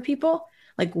for other people.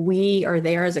 Like we are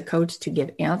there as a coach to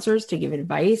give answers, to give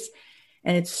advice.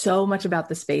 And it's so much about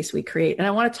the space we create. And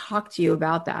I want to talk to you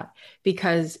about that,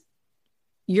 because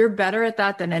you're better at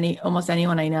that than almost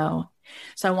anyone I know.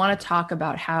 So I want to talk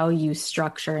about how you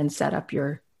structure and set up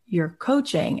your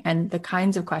coaching and the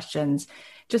kinds of questions,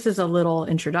 just as a little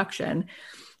introduction.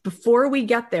 Before we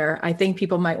get there, I think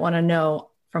people might want to know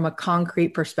from a concrete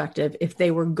perspective, if they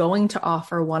were going to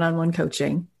offer one-on-one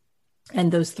coaching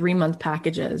and those 3-month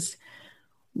packages,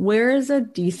 where is a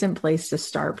decent place to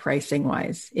start pricing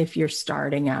wise if you're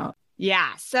starting out?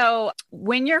 Yeah. So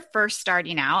when you're first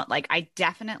starting out, like I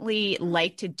definitely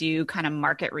like to do kind of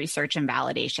market research and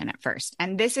validation at first.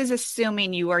 And this is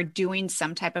assuming you are doing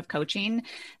some type of coaching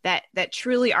that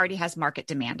truly already has market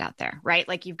demand out there, right?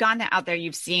 Like you've gone out there,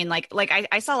 you've seen like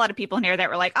I saw a lot of people in here that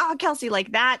were like, oh, Kelsey,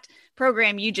 like that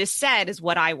program you just said is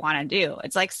what I want to do.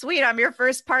 It's like, sweet, I'm your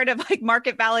first part of like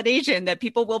market validation that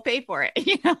people will pay for it,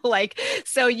 like,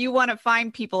 so you want to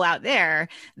find people out there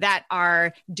that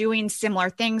are doing similar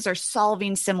things or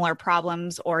solving similar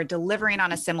problems or delivering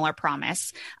on a similar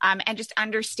promise, and just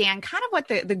understand kind of what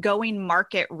the going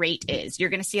market rate is. You're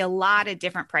going to see a lot of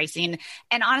different pricing.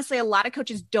 And honestly, a lot of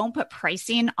coaches don't put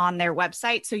pricing on their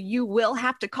website. So you will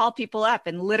have to call people up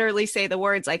and literally say the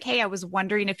words like, hey, I was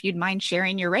wondering if you'd mind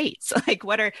sharing your rates. Like,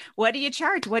 what do you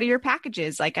charge? What are your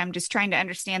packages? Like, I'm just trying to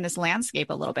understand this landscape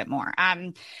a little bit more.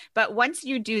 But once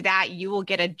you do that, you will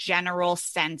get a general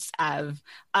sense of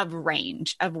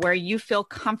range of where you feel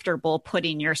comfortable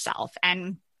putting yourself.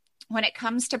 And when it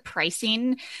comes to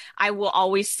pricing, I will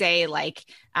always say like,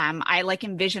 I like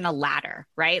envision a ladder,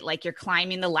 right? Like you're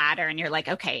climbing the ladder and you're like,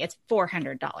 okay, it's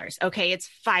 $400. Okay. It's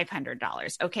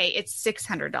 $500. Okay. It's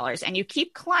 $600. And you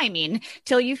keep climbing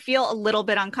till you feel a little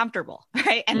bit uncomfortable,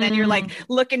 right? And then you're like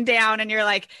looking down and you're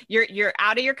like, you're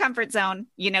out of your comfort zone.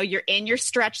 You're in your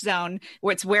stretch zone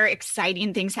where it's where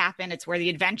exciting things happen. It's where the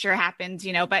adventure happens,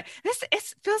 but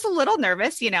it feels a little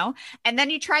nervous, and then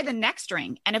you try the next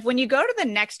ring. And if when you go to the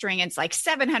next ring, it's like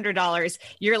 $700,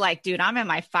 you're like, dude, I'm in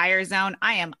my fire zone.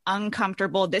 I am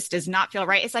uncomfortable. This does not feel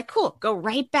right. It's like, cool, go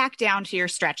right back down to your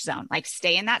stretch zone. Like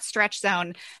stay in that stretch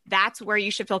zone. That's where you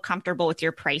should feel comfortable with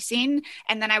your pricing.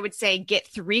 And then I would say get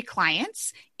 3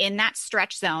 clients in that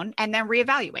stretch zone and then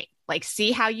reevaluate. Like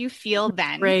see how you feel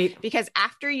then. Right. Because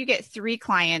after you get 3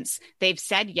 clients, they've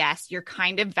said yes, you're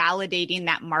kind of validating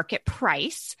that market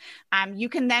price. You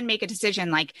can then make a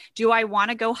decision like, do I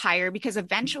want to go higher? Because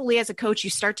eventually as a coach, you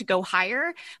start to go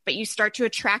higher, but you start to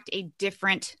attract a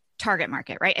different target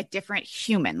market, right? A different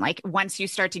human, like once you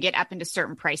start to get up into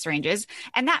certain price ranges,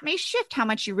 and that may shift how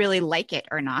much you really like it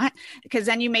or not, because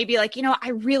then you may be like, I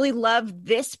really love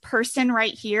this person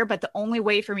right here, but the only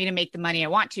way for me to make the money I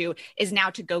want to is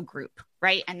now to go group,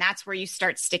 right? And that's where you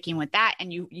start sticking with that.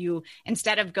 And you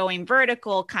instead of going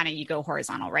vertical, kind of you go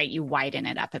horizontal, right? You widen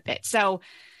it up a bit. So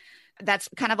that's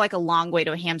kind of like a long way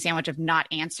to a ham sandwich of not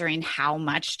answering how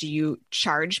much do you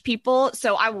charge people.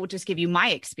 So I will just give you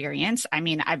my experience. I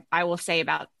mean, I will say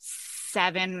about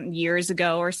 7 years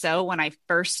ago or so when I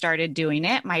first started doing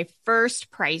it, my first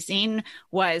pricing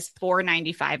was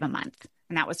 $495 a month.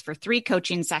 And that was for 3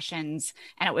 coaching sessions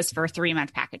and it was for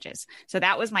 3-month packages. So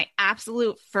that was my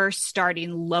absolute first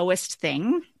starting lowest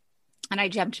thing. And I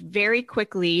jumped very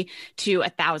quickly to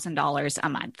 $1,000 a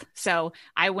month. So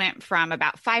I went from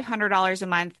about $500 a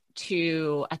month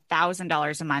to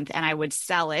 $1,000 a month, and I would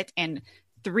sell it in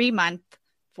 3 months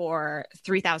for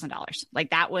 $3,000. Like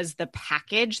that was the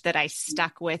package that I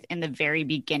stuck with in the very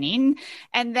beginning.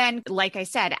 And then, like I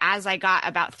said, as I got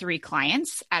about 3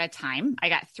 clients at a time, I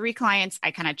got 3 clients.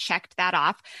 I kind of checked that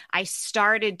off. I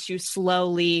started to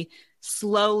slowly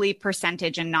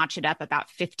percentage and notch it up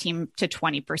about 15 to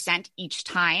 20% each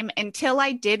time until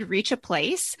I did reach a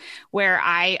place where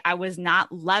I was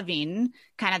not loving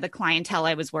kind of the clientele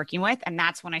I was working with. And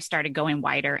that's when I started going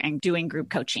wider and doing group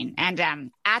coaching. And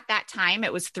at that time,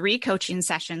 it was 3 coaching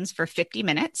sessions for 50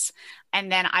 minutes.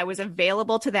 And then I was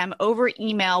available to them over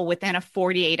email within a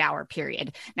 48-hour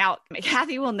period. Now,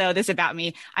 Kathy will know this about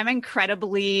me. I'm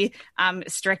incredibly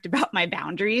strict about my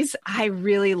boundaries. I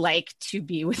really like to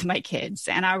be with my kids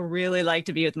and I really like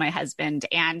to be with my husband.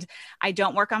 And I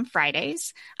don't work on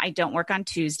Fridays. I don't work on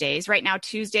Tuesdays. Right now,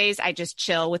 Tuesdays, I just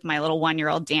chill with my little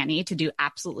 1-year-old Danny to do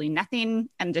absolutely nothing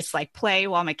and just like play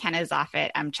while McKenna is off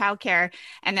at childcare.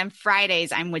 And then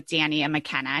Fridays, I'm with Danny and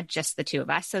McKenna, just the 2 of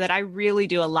us, so that I really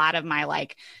do a lot of my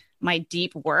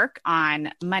deep work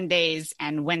on Mondays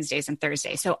and Wednesdays and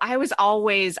Thursdays. So I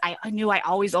knew I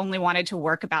always only wanted to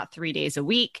work about 3 days a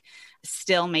week,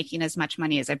 still making as much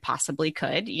money as I possibly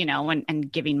could,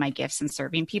 and giving my gifts and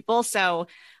serving people. So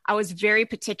I was very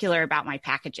particular about my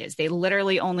packages. They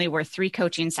literally only were 3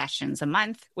 coaching sessions a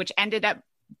month, which ended up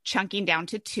chunking down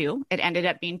to 2. It ended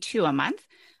up being 2 a month.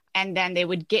 And then they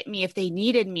would get me if they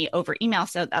needed me over email.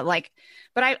 So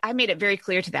but I made it very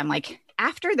clear to them, like,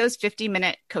 after those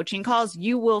 50-minute coaching calls,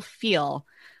 you will feel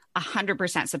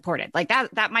 100% supported. Like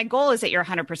that my goal is that you're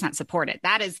 100% supported.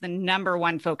 That is the number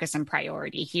one focus and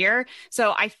priority here.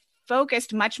 So I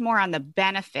focused much more on the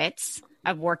benefits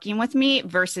of working with me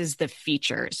versus the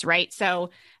features, right?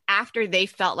 So after they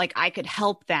felt like I could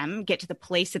help them get to the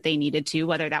place that they needed to,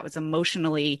 whether that was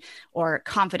emotionally or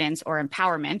confidence or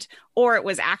empowerment, or it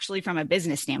was actually from a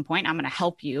business standpoint, I'm going to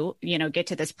help you, get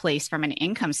to this place from an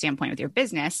income standpoint with your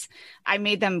business. I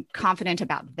made them confident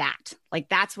about that. Like,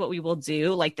 that's what we will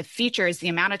do. Like the features, the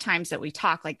amount of times that we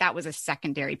talk, like that was a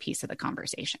secondary piece of the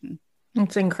conversation.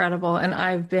 It's incredible. And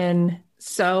I've been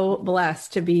so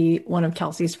blessed to be one of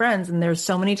Kelsey's friends. And there's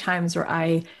so many times where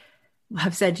I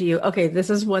have said to you, okay, this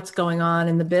is what's going on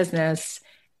in the business.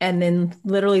 And then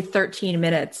literally 13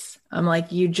 minutes, I'm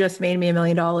like, you just made me $1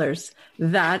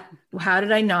 million. How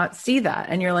did I not see that?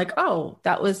 And you're like, oh,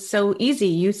 that was so easy.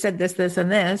 You said this, this,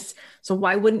 and this. So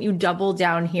why wouldn't you double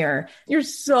down here? You're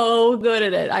so good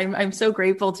at it. I'm so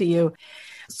grateful to you.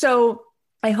 So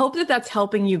I hope that that's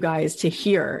helping you guys to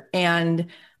hear. And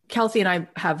Kelsey and I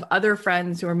have other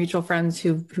friends who are mutual friends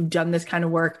who've done this kind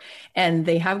of work, and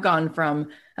they have gone from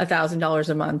 $1,000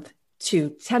 a month to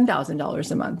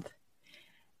 $10,000 a month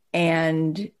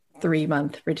and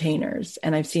 3-month retainers.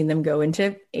 And I've seen them go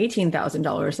into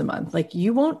 $18,000 a month. Like,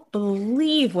 you won't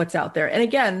believe what's out there. And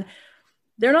again,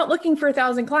 they're not looking for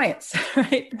 1,000 clients,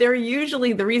 right? They're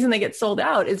usually, the reason they get sold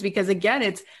out is because,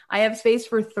 again, I have space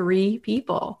for 3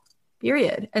 people,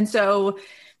 period. And so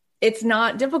it's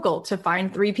not difficult to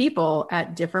find 3 people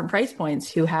at different price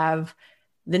points who have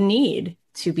the need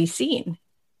to be seen.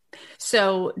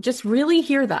 So just really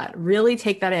hear that, really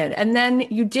take that in. And then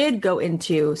you did go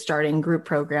into starting group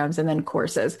programs and then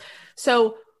courses.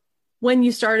 So when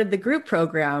you started the group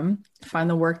program, find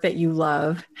the work that you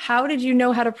love, how did you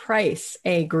know how to price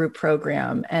a group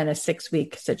program and a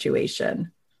 6-week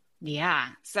situation? Yeah.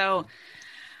 So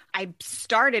I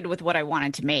started with what I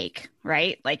wanted to make,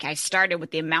 right? Like, I started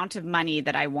with the amount of money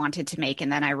that I wanted to make,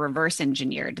 and then I reverse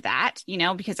engineered that,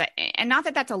 because and not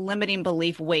that that's a limiting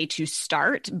belief way to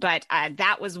start, but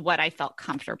that was what I felt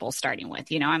comfortable starting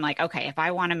with. I'm like, okay, if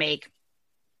I want to make,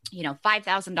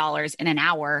 $5,000 in an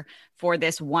hour for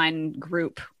this one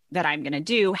group that I'm going to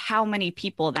do, how many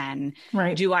people then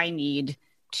do I need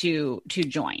to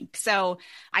join? So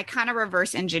I kind of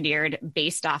reverse engineered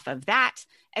based off of that,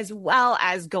 as well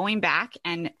as going back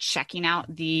and checking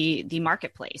out the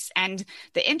marketplace. And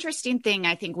the interesting thing,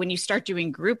 I think, when you start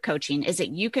doing group coaching is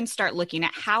that you can start looking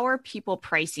at how are people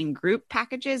pricing group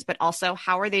packages, but also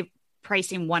how are they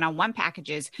pricing one-on-one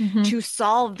packages to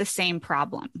solve the same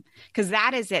problem. Because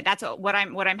that is it. That's what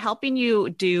I'm helping you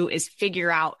do, is figure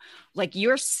out, like,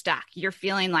 you're stuck. You're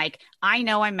feeling like, I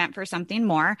know I'm meant for something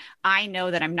more. I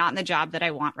know that I'm not in the job that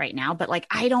I want right now, but like,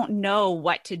 I don't know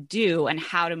what to do and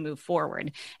how to move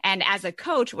forward. And as a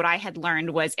coach, what I had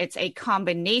learned was it's a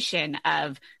combination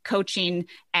of coaching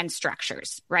and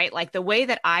structures, right? Like, the way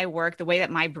that I work, the way that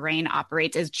my brain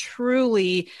operates is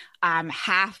truly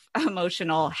half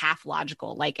emotional, half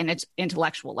logical, and it's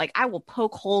intellectual. Like, I will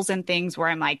poke holes in things where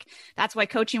I'm like, that's why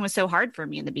coaching was so hard for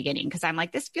me in the beginning. Cause I'm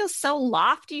like, this feels so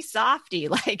lofty, softy.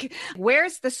 Like,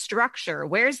 where's the structure?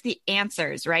 Where's the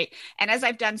answers? Right. And as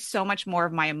I've done so much more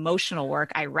of my emotional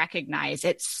work, I recognize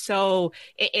it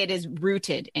is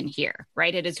rooted in here,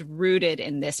 right? It is rooted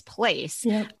in this place.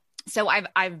 Yep. So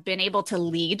I've been able to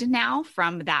lead now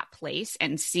from that place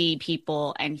and see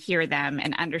people and hear them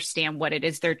and understand what it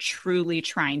is they're truly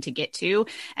trying to get to.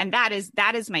 And that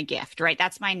is my gift, right?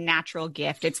 That's my natural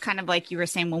gift. It's kind of like you were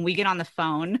saying, when we get on the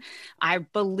phone, I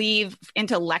believe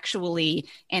intellectually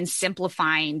in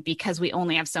simplifying, because we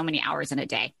only have so many hours in a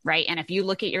day, right? And if you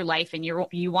look at your life and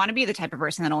you want to be the type of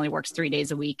person that only works 3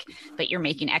 days a week, but you're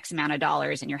making X amount of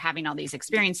dollars and you're having all these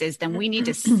experiences, then we need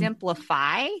to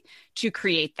simplify to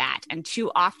create that. And too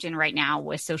often right now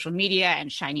with social media and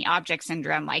shiny object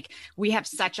syndrome, like, we have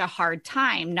such a hard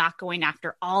time not going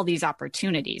after all these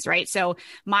opportunities, right? So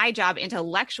my job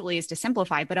intellectually is to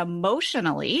simplify, but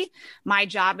emotionally, my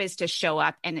job is to show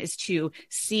up and is to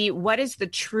see what is the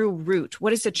true root.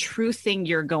 What is the true thing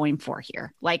you're going for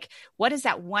here? Like, what is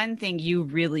that one thing you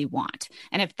really want?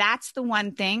 And if that's the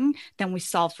one thing, then we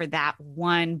solve for that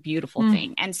one beautiful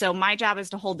thing. And so my job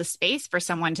is to hold the space for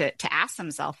someone to ask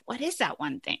themselves, what is that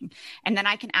one thing? And then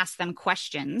I can ask them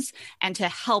questions and to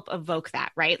help evoke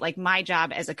that, right? Like, my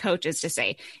job as a coach is to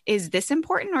say, is this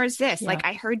important or is this? Yeah. Like,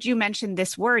 I heard you mention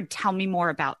this word. Tell me more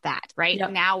about that, right?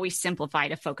 Yep. Now we simplify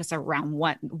to focus around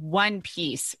one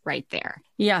piece right there.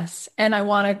 Yes. And I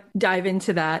want to dive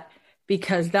into that,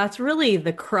 because that's really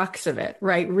the crux of it,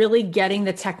 right? Really getting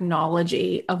the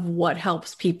technology of what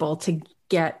helps people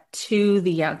get to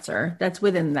the answer that's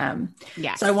within them.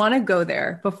 Yes. So I want to go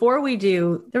there. Before we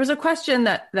do, there was a question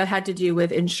that had to do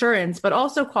with insurance, but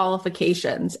also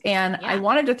qualifications. And I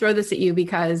wanted to throw this at you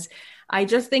because I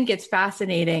just think it's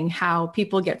fascinating how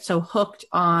people get so hooked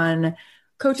on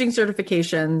coaching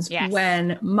certifications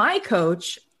when my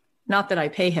coach, not that I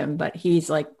pay him, but he's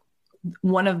like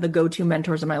one of the go-to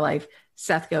mentors in my life,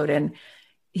 Seth Godin.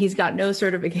 He's got no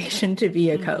certification to be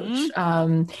a coach.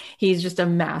 He's just a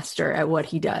master at what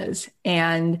he does.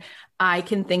 And I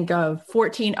can think of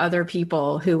 14 other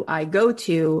people who I go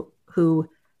to who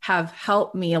have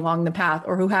helped me along the path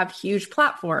or who have huge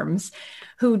platforms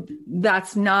who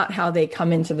that's not how they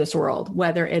come into this world,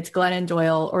 whether it's Glennon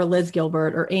Doyle or Liz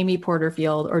Gilbert or Amy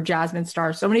Porterfield or Jasmine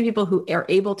Starr. So many people who are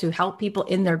able to help people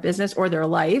in their business or their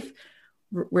life,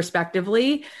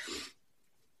 respectively,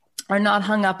 are not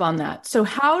hung up on that. So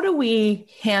how do we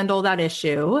handle that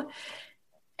issue?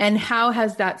 And how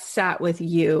has that sat with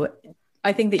you?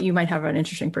 I think that you might have an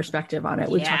interesting perspective on it.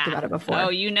 We've talked about it before. Oh,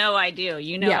 I do.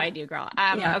 I do, girl.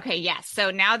 Okay. Yes. So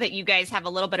now that you guys have a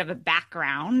little bit of a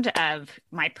background of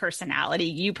my personality,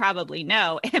 you probably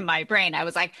know in my brain, I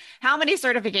was like, how many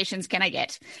certifications can I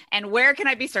get? And where can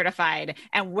I be certified?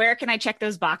 And where can I check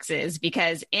those boxes?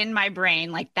 Because in my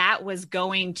brain, like that was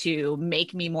going to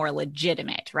make me more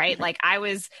legitimate, right? Like I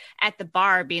was at the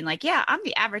bar being like, yeah, I'm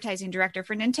the advertising director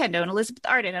for Nintendo and Elizabeth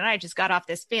Arden. And I just got off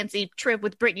this fancy trip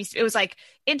with Britney. It was like,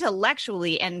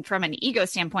 intellectually and from an ego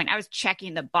standpoint, I was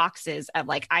checking the boxes of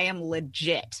like, I am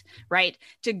legit, right?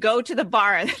 To go to the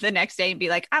bar the next day and be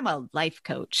like, I'm a life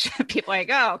coach. People are like,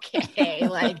 oh, okay.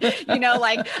 Like,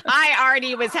 like I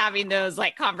already was having those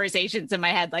like conversations in my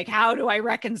head, like, how do I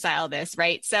reconcile this?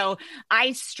 Right. So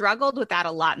I struggled with that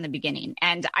a lot in the beginning.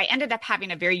 And I ended up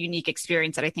having a very unique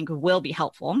experience that I think will be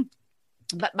helpful.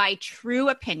 But my true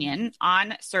opinion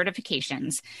on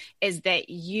certifications is that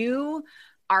you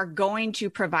are going to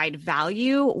provide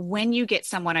value when you get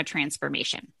someone a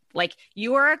transformation. Like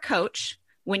you are a coach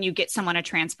when you get someone a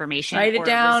transformation. Write it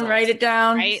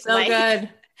down. Right? So good.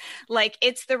 Like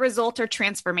it's the result or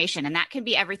transformation. And that can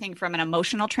be everything from an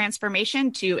emotional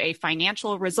transformation to a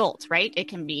financial result, right? It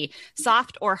can be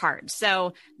soft or hard.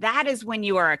 So that is when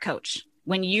you are a coach,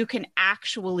 when you can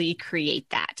actually create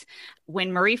that.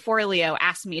 When Marie Forleo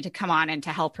asked me to come on and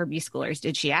to help her B-schoolers,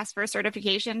 did she ask for a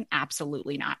certification?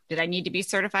 Absolutely not. Did I need to be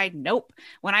certified? Nope.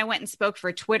 When I went and spoke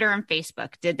for Twitter and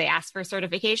Facebook, did they ask for a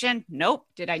certification? Nope.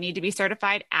 Did I need to be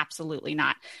certified? Absolutely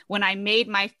not. When I made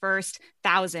my first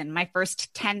 1,000, my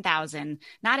first 10,000,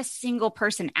 not a single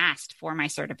person asked for my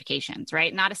certifications,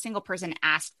 right? Not a single person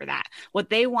asked for that. What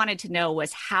they wanted to know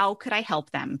was how could I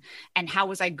help them? And how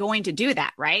was I going to do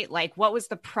that, right? Like what was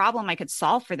the problem I could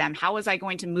solve for them? How was I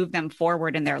going to move them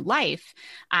forward in their life?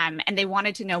 And they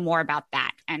wanted to know more about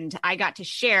that. And I got to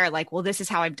share like, well, this is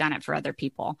how I've done it for other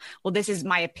people. Well, this is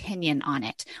my opinion on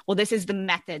it. Well, this is the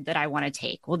method that I want to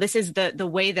take. Well, this is the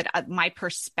way that my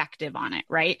perspective on it,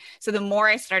 right? So the more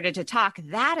I started to talk,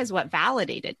 that is what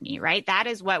validated me, right? That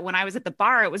is what, when I was at the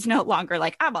bar, it was no longer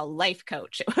like, I'm a life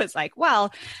coach. It was like,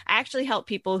 well, I actually help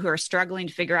people who are struggling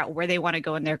to figure out where they want to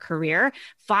go in their career,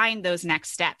 find those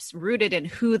next steps rooted in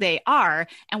who they are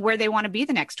and where they want to be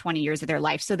the next 20 years of their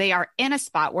life. So they are in a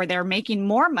spot where they're making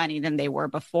more money than they were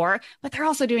before, but they're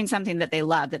also doing something that they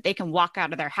love, that they can walk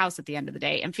out of their house at the end of the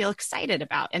day and feel excited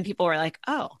about. And people were like,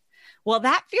 oh, well,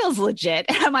 that feels legit.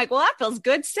 And I'm like, well, that feels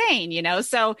good saying,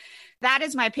 so that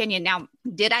is my opinion. Now,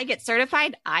 did I get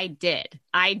certified? I did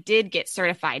get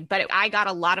certified, but I got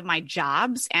a lot of my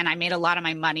jobs and I made a lot of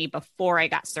my money before I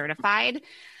got certified.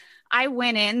 I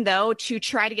went in, though, to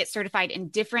try to get certified in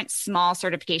different small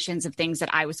certifications of things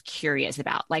that I was curious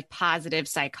about, like positive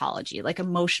psychology, like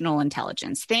emotional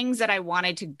intelligence, things that I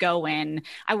wanted to go in.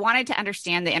 I wanted to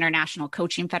understand the International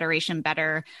Coaching Federation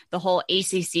better, the whole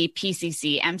ACC,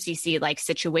 PCC, MCC like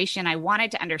situation. I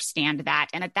wanted to understand that.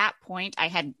 And at that point, I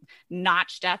had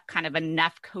notched up kind of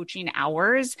enough coaching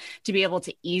hours to be able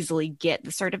to easily get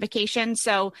the certification.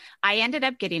 So I ended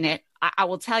up getting it. I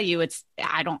will tell you,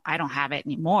 I don't have it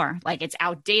anymore. Like it's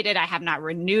outdated. I have not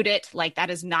renewed it. Like that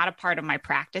is not a part of my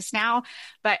practice now,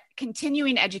 but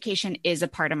continuing education is a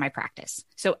part of my practice.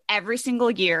 So every single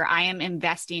year I am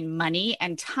investing money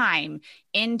and time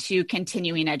into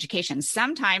continuing education.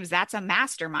 Sometimes that's a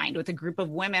mastermind with a group of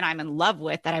women I'm in love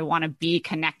with that I want to be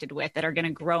connected with that are going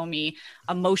to grow me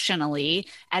emotionally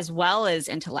as well as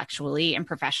intellectually and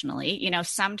professionally.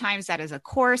 Sometimes that is a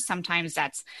course. Sometimes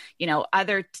that's,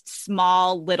 other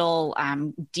small little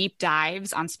deep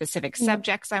dives on specific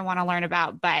subjects I want to learn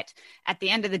about. But at the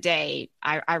end of the day,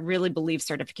 I really believe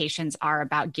certifications are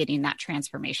about getting that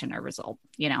transformation or result.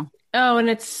 Oh, and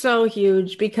it's so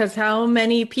huge because how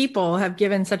many people have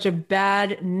given such a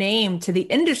bad name to the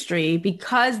industry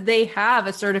because they have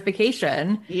a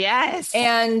certification. Yes.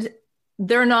 And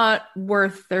they're not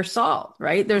worth their salt,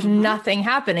 right? There's nothing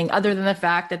happening other than the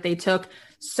fact that they took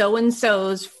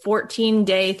so-and-so's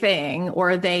 14-day thing,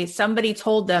 or somebody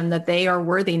told them that they are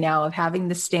worthy now of having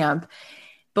the stamp.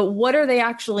 But what are they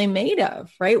actually made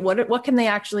of, right? What can they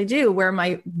actually do? Where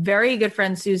my very good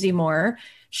friend, Susie Moore,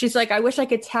 she's like, I wish I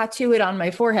could tattoo it on my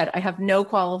forehead. I have no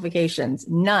qualifications,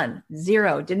 none,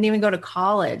 zero, didn't even go to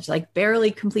college, like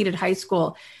barely completed high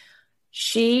school.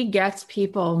 She gets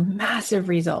people massive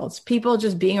results. People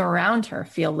just being around her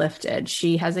feel lifted.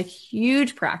 She has a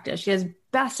huge practice. She has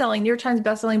New York Times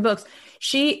bestselling books.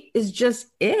 She is just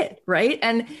it, right?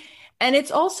 And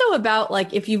it's also about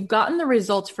like, if you've gotten the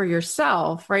results for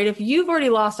yourself, right? If you've already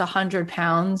lost 100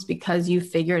 pounds because you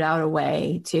figured out a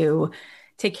way to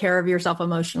take care of yourself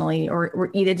emotionally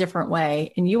or eat a different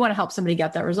way, and you want to help somebody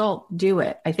get that result, do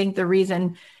it. I think the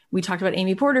reason we talked about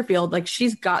Amy Porterfield, like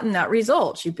she's gotten that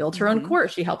result. She built her own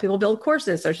course. She helped people build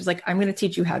courses. So she's like, I'm going to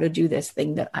teach you how to do this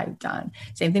thing that I've done.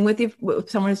 Same thing with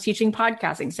someone who's teaching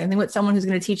podcasting. Same thing with someone who's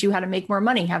going to teach you how to make more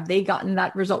money. Have they gotten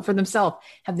that result for themselves?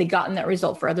 Have they gotten that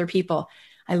result for other people?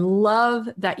 I love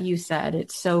that you said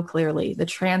it so clearly. The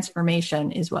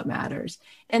transformation is what matters.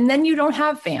 And then you don't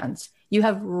have fans. You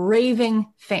have raving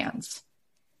fans.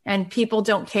 And people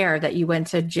don't care that you went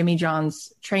to Jimmy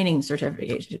John's training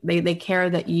certification. They care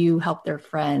that you helped their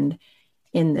friend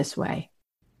in this way.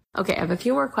 Okay, I have a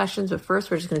few more questions, but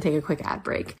first we're just going to take a quick ad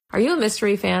break. Are you a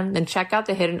mystery fan? Then check out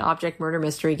the hidden object murder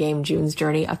mystery game, June's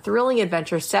Journey, a thrilling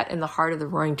adventure set in the heart of the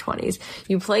Roaring '20s.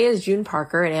 You play as June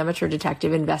Parker, an amateur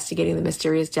detective investigating the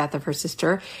mysterious death of her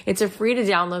sister. It's a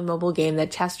free-to-download mobile game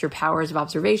that tests your powers of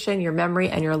observation, your memory,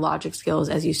 and your logic skills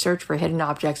as you search for hidden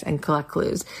objects and collect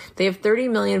clues. They have 30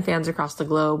 million fans across the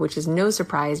globe, which is no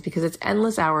surprise because it's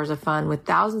endless hours of fun with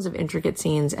thousands of intricate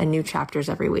scenes and new chapters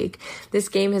every week. This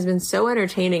game has been so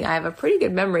entertaining. I have a pretty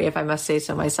good memory, if I must say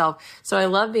so myself, so I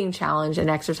love being challenged and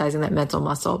exercising that mental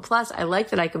muscle. Plus, I like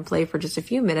that I can play for just a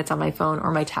few minutes on my phone or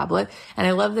my tablet, and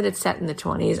I love that it's set in the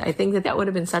 20s. I think that would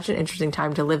have been such an interesting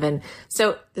time to live in.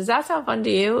 So, does that sound fun to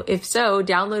you? If so,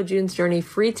 download June's Journey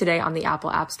free today on the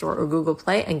Apple App Store or Google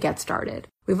Play and get started.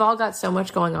 We've all got so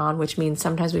much going on, which means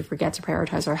sometimes we forget to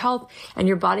prioritize our health, and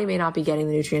your body may not be getting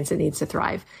the nutrients it needs to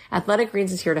thrive. Athletic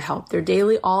Greens is here to help. Their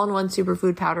daily all-in-one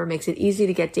superfood powder makes it easy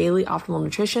to get daily optimal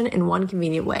nutrition in one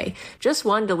convenient way. Just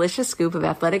one delicious scoop of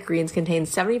Athletic Greens contains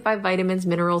 75 vitamins,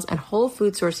 minerals, and whole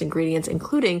food source ingredients,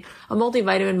 including a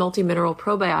multivitamin, multi-mineral,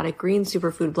 probiotic, green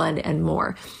superfood blend, and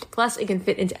more. Plus, it can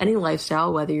fit into any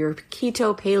lifestyle, whether you're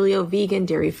keto, paleo, vegan,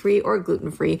 dairy-free, or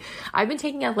gluten-free. I've been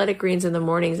taking Athletic Greens in the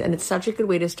mornings, and it's such a good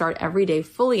way to start every day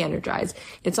fully energized.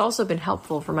 It's also been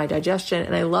helpful for my digestion,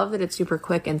 and I love that it's super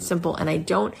quick and simple, and I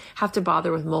don't have to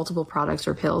bother with multiple products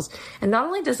or pills. And not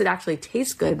only does it actually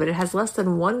taste good, but it has less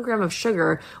than 1 gram of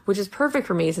sugar, which is perfect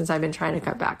for me since I've been trying to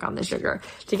cut back on the sugar.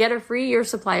 To get a free year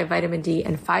supply of vitamin D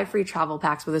and 5 free travel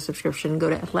packs with a subscription, go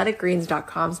to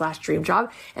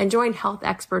athleticgreens.com/dreamjob and join health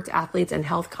experts, athletes, and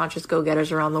health conscious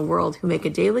go-getters around the world who make a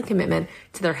daily commitment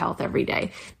to their health every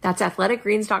day. That's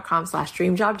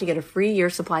athleticgreens.com/dreamjob to get a free year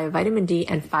supply of vitamin D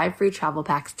and 5 free travel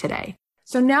packs today.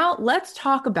 So now let's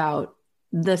talk about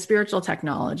the spiritual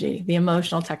technology, the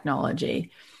emotional technology.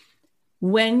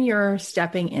 When you're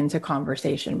stepping into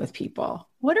conversation with people,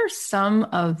 what are some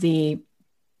of the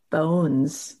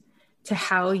bones to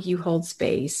how you hold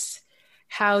space?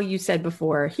 How you said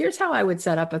before, here's how I would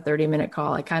set up a 30-minute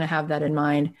call. I kind of have that in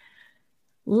mind.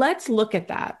 Let's look at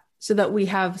that so that we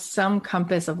have some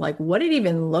compass of like what it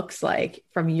even looks like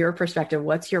from your perspective.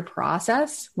 What's your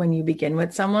process when you begin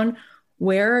with someone?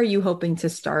 Where are you hoping to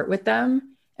start with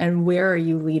them? And where are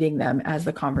you leading them as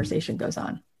the conversation goes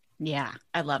on? Yeah,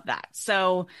 I love that.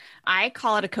 So I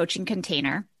call it a coaching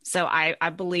container. So I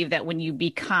believe that when you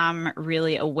become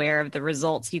really aware of the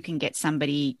results, you can get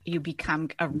somebody, you become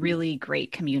a really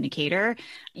great communicator.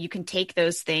 You can take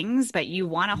those things, but you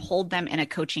want to hold them in a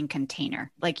coaching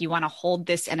container. Like you want to hold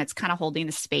this and it's kind of holding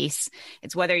the space.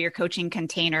 It's whether your coaching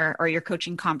container or your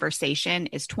coaching conversation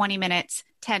is 20 minutes,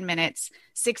 10 minutes,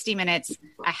 60 minutes,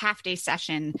 a half day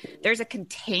session. There's a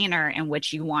container in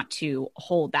which you want to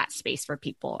hold that space for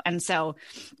people. And so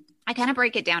I kind of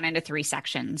break it down into 3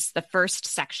 sections. The first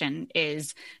section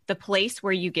is the place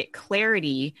where you get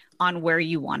clarity on where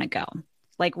you want to go.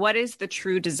 Like, what is the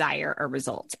true desire or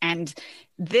result? And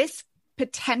this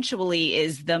potentially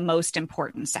is the most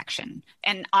important section.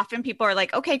 And often people are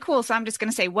like, okay, cool. So I'm just going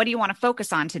to say, what do you want to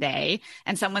focus on today?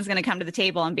 And someone's going to come to the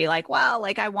table and be like, well,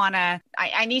 like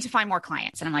I need to find more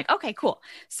clients. And I'm like, okay, cool.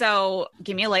 So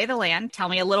give me a lay of the land. Tell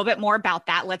me a little bit more about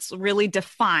that. Let's really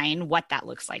define what that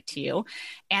looks like to you.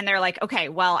 And they're like, okay,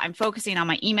 well, I'm focusing on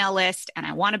my email list and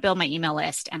I want to build my email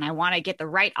list and I want to get the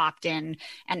right opt-in.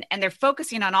 And they're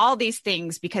focusing on all these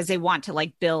things because they want to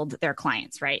like build their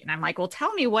clients, right? And I'm like, well,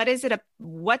 tell me,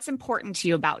 what's important to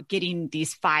you about getting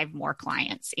these 5 more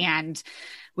clients? And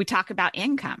we talk about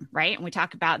income, right? And we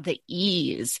talk about the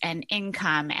ease and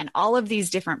income and all of these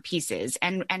different pieces.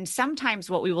 And sometimes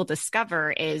what we will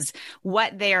discover is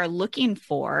what they are looking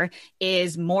for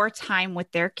is more time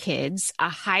with their kids, a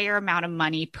higher amount of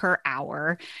money per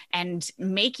hour, and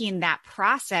making that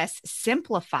process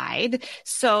simplified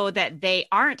so that they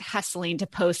aren't hustling to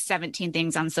post 17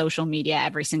 things on social media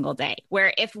every single day.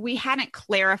 Where if we hadn't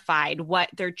clarified what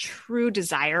their true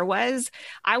desire was,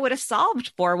 I would have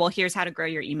solved for, well, here's how to grow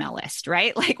your email list,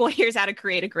 right? Like, well, here's how to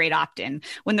create a great opt-in.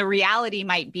 When the reality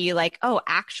might be like, oh,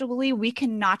 actually, we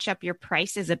can notch up your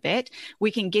prices a bit.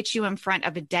 We can get you in front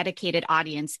of a dedicated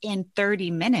audience in 30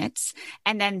 minutes.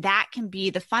 And then that can be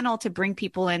the funnel to bring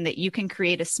people in that you can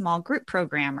create a small group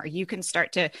program, or you can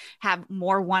start to have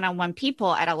more one-on-one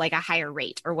people at a higher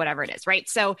rate or whatever it is, right?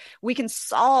 So we can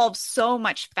solve so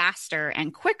much faster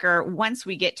and quicker once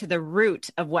we get to the root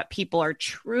of what people are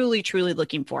truly, truly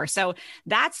looking for. So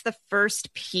that's the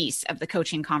first piece of the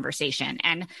coaching conversation.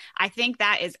 And I think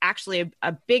that is actually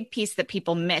a big piece that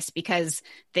people miss because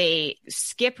they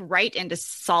skip right into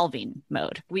solving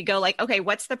mode. We go like, okay,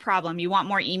 what's the problem? You want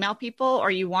more email people,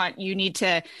 or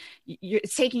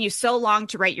it's taking you so long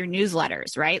to write your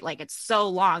newsletters, right? Like it's so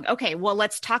long. Okay, well,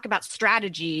 let's talk about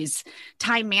strategies,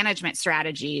 time management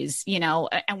strategies,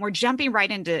 and we're jumping right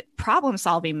into problem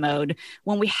solving mode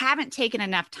when we haven't taken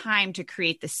enough time to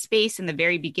create the space in the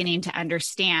very beginning to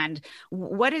understand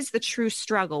what is the true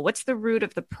struggle? What's the root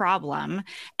of the problem?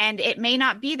 And it may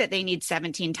not be that they need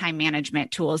 17 time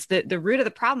management tools. The root of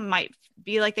the problem might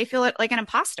be like they feel like an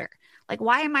imposter. Like,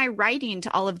 why am I writing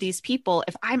to all of these people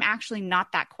if I'm actually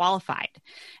not that qualified?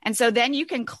 And so then you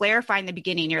can clarify in the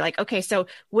beginning. You're like, okay, so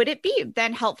would it be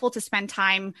then helpful to spend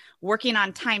time working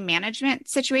on time management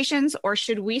situations, or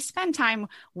should we spend time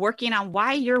working on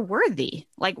why you're worthy?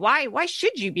 Like, why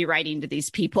should you be writing to these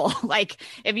people? Like,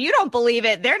 if you don't believe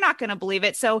it, they're not going to believe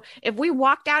it. So if we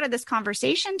walked out of this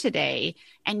conversation today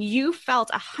and you felt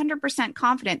 100%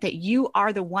 confident that you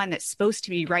are the one that's supposed to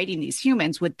be writing these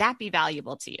humans, would that be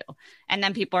valuable to you? And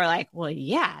then people are like, well,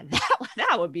 yeah,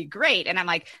 that would be great. And I'm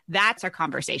like, that's our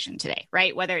conversation today,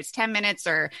 right? Whether it's 10 minutes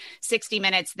or 60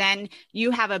 minutes, then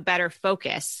you have a better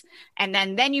focus. And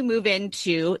then you move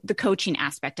into the coaching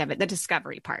aspect of it, the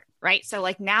discovery part, right? So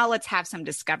like, now let's have some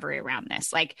discovery around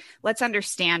this. Like, let's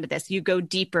understand this. You go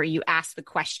deeper, you ask the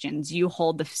questions, you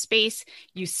hold the space,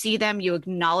 you see them, you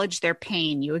acknowledge their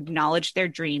pain, you acknowledge their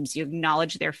dreams, you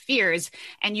acknowledge their fears,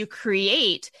 and you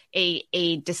create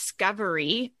a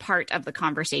discovery part of the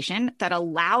conversation that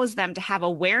allows them to have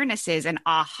awarenesses and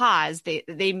ahas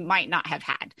they might not have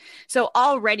had. So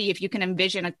already, if you can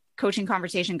envision a coaching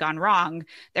conversation gone wrong,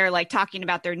 they're like talking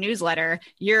about their newsletter,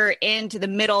 you're into the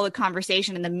middle of the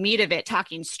conversation and the meat of it,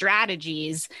 talking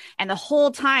strategies. And the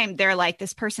whole time they're like,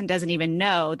 this person doesn't even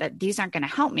know that these aren't going to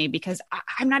help me because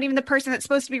I'm not even the person that's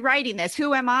supposed to be writing this.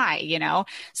 Who am I?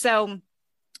 So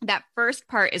that first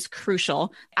part is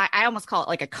crucial. I almost call it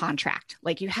like a contract.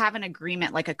 Like, you have an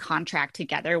agreement, like a contract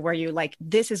together where you're like,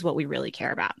 this is what we really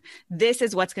care about. This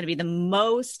is what's going to be the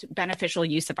most beneficial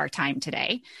use of our time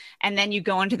today. And then you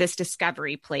go into this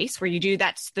discovery place where you do,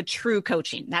 that's the true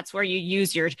coaching. That's where you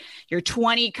use your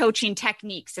 20 coaching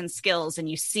techniques and skills, and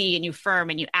you see and you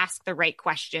firm and you ask the right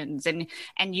questions, and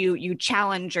you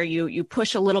challenge, or you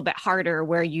push a little bit harder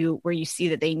where you see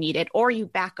that they need it, or you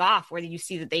back off where you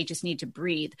see that they just need to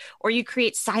breathe. Or you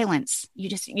create silence. You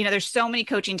just, there's so many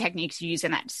coaching techniques you use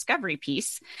in that discovery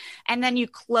piece. And then you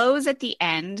close at the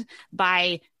end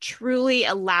by truly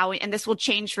allowing, and this will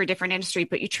change for a different industry,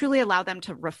 but you truly allow them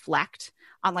to reflect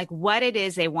on like what it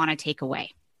is they want to take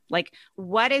away. Like,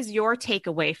 what is your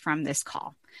takeaway from this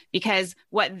call? Because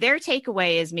what their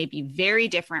takeaway is may be very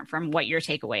different from what your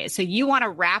takeaway is. So you want to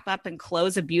wrap up and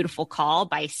close a beautiful call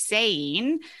by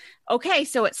saying, okay,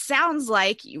 so it sounds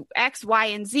like you X, Y,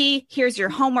 and Z. Here's your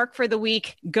homework for the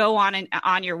week. Go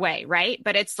on your way, right?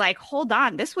 But it's like, hold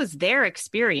on, this was their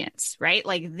experience, right?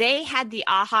 Like, they had the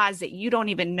ahas that you don't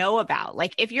even know about.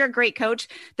 Like, if you're a great coach,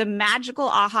 the magical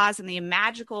ahas and the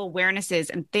magical awarenesses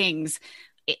and things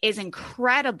is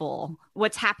incredible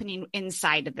what's happening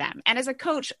inside of them. And as a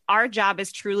coach, our job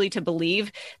is truly to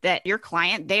believe that your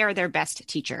client, they are their best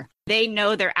teacher. They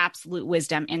know their absolute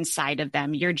wisdom inside of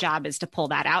them. Your job is to pull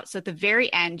that out. So at the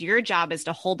very end, your job is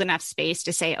to hold enough space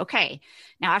to say, okay,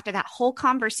 now after that whole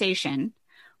conversation,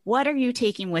 what are you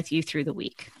taking with you through the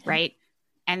week, right?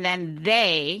 And then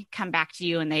they come back to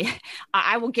you and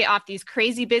I will get off these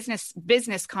crazy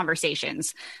business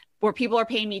conversations where people are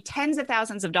paying me tens of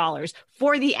thousands of dollars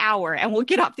for the hour. And we'll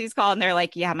get off these calls and they're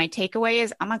like, yeah, my takeaway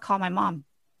is I'm going to call my mom.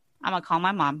 I'm going to call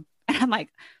my mom. And I'm like,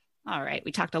 all right,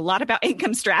 we talked a lot about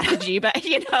income strategy, but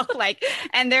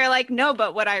and they're like, no,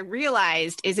 but what I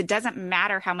realized is it doesn't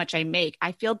matter how much I make.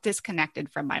 I feel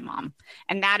disconnected from my mom.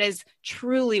 And that is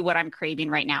truly what I'm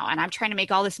craving right now. And I'm trying to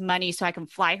make all this money so I can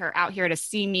fly her out here to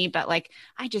see me. But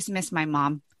I just miss my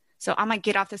mom. So I'm going to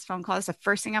get off this phone call. That's the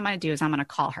first thing I'm going to do is I'm going to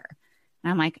call her. And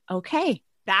I'm like, okay,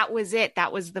 that was it.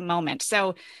 That was the moment.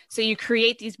 So you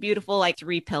create these beautiful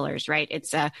 3 pillars, right?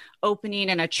 It's a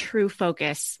opening and a true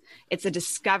focus. It's a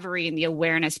discovery and the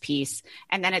awareness piece.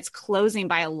 And then it's closing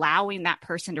by allowing that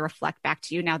person to reflect back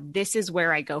to you. Now, this is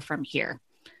where I go from here.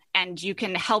 And you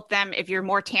can help them if you're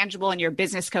more tangible and you're a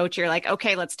business coach, you're like,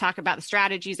 okay, let's talk about the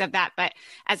strategies of that. But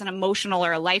as an emotional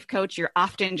or a life coach, you're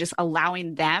often just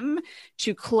allowing them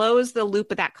to close the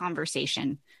loop of that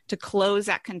conversation, to close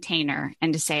that container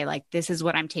and to say this is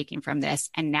what I'm taking from this.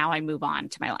 And now I move on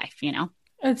to my life,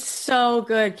 It's so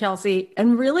good, Kelsey.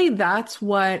 And really that's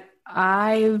what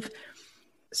I've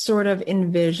sort of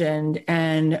envisioned.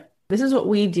 And this is what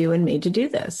we do and made to do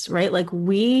this, right?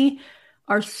 We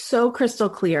are so crystal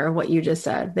clear of what you just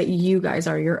said, that you guys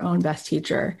are your own best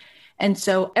teacher. And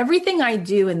so everything I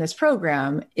do in this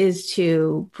program is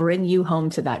to bring you home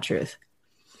to that truth.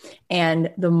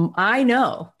 And I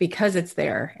know because it's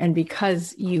there and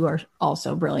because you are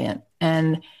also brilliant.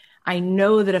 And I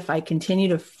know that if I continue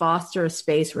to foster a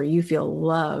space where you feel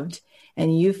loved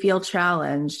and you feel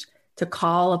challenged to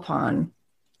call upon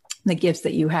the gifts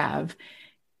that you have,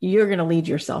 you're going to lead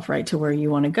yourself right to where you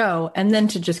want to go. And then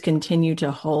to just continue to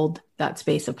hold that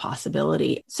space of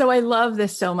possibility. So I love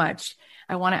this so much.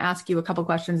 I want to ask you a couple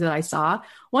questions that I saw.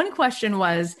 One question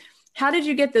was, how did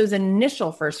you get those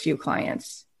initial first few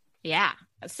clients? Yeah.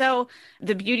 So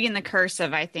the beauty and the curse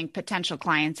of, I think, potential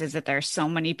clients is that there are so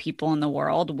many people in the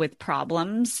world with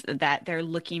problems that they're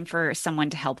looking for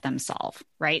someone to help them solve,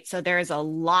 right? So there is a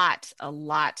lot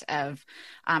of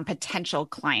potential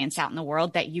clients out in the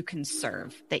world that you can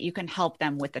serve, that you can help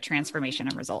them with the transformation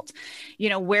and results.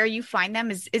 Where you find them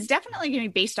is definitely going to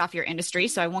be based off your industry.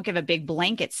 So I won't give a big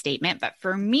blanket statement, but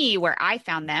for me, where I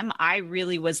found them, I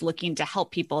really was looking to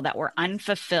help people that were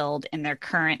unfulfilled in their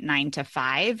current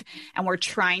 9-to-5 and were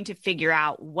trying to figure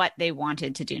out what they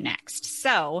wanted to do next.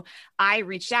 So I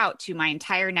reached out to my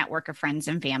entire network of friends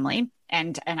and family.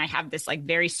 And I have this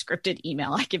very scripted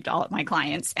email I give to all of my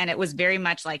clients. And it was very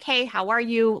much hey, how are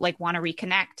you? Want to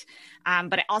reconnect.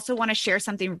 But I also want to share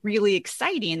something really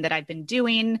exciting that I've been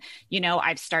doing.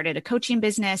 I've started a coaching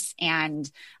business,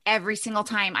 and every single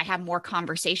time I have more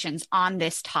conversations on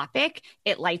this topic,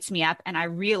 it lights me up. And I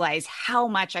realize how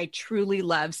much I truly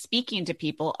love speaking to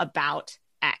people about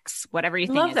X, whatever you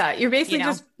think. Love that. You're basically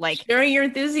just sharing your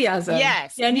enthusiasm.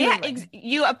 Yes.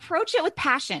 You approach it with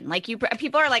passion.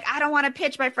 People are like, I don't want to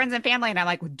pitch my friends and family. And I'm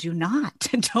like, well,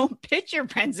 don't pitch your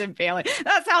friends and family.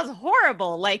 That sounds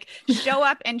horrible. Show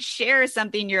up and share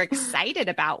something you're excited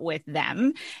about with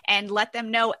them and let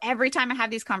them know every time I have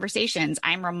these conversations,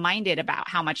 I'm reminded about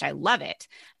how much I love it.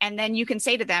 And then you can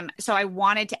say to them, so I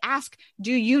wanted to ask,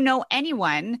 do you know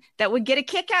anyone that would get a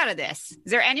kick out of this?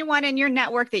 Is there anyone in your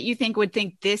network that you think would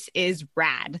think this is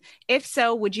rad? If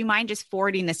so, would you mind just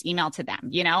forwarding this email to them?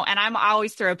 And I'm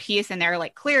always throw a piece in there,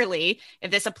 clearly,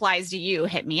 if this applies to you,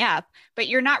 hit me up. But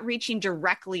you're not reaching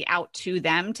directly out to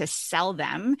them to sell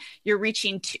them. You're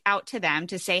reaching out to them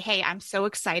to say, hey, I'm so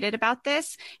excited about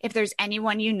this. If there's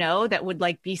anyone that would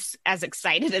be as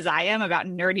excited as I am about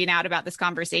nerding out about this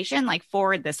conversation,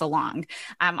 forward this along.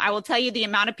 I will tell you the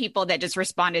amount of people that just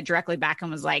responded directly back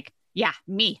and was like, yeah,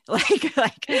 me,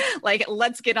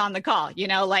 let's get on the call,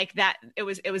 that it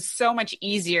was so much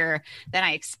easier than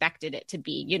I expected it to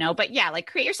be, but yeah,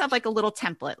 create yourself a little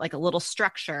template, a little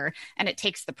structure, and it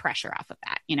takes the pressure off of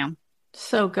that,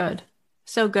 So good.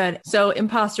 So good. So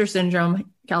imposter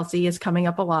syndrome, Kelsey, is coming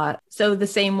up a lot. So the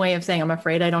same way of saying, I'm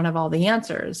afraid I don't have all the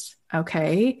answers.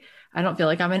 Okay. I don't feel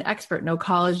like I'm an expert, no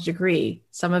college degree.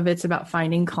 Some of it's about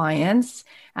finding clients,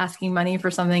 asking money for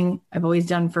something I've always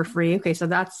done for free. Okay. So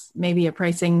that's maybe a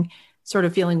pricing, sort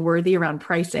of feeling worthy around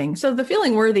pricing. So the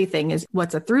feeling worthy thing is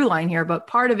what's a through line here, but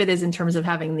part of it is in terms of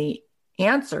having the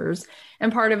answers.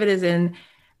 And part of it is in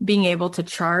being able to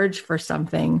charge for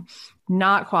something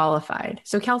not qualified.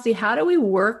 So Kelsey, how do we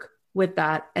work with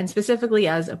that? And specifically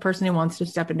as a person who wants to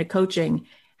step into coaching,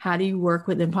 how do you work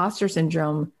with imposter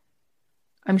syndrome?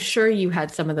 I'm sure you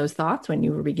had some of those thoughts when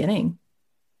you were beginning.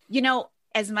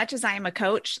 As much as I am a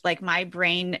coach, like my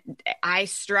brain, I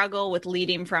struggle with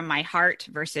leading from my heart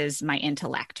versus my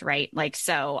intellect, right?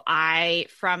 So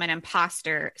from an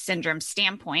imposter syndrome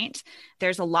standpoint,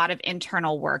 there's a lot of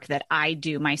internal work that I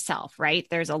do myself, right?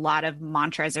 There's a lot of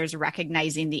mantras. There's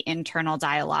recognizing the internal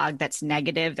dialogue that's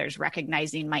negative. There's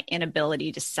recognizing my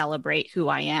inability to celebrate who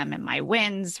I am and my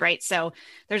wins, right? So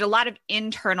there's a lot of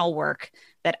internal work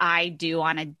that I do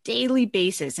on a daily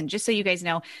basis. And just so you guys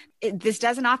know, this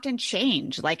doesn't often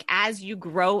change. As you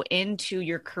grow into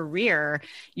your career,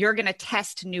 you're going to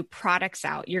test new products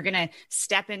out. You're going to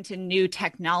step into new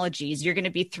technologies. You're going to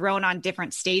be thrown on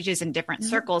different stages and different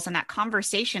circles. And that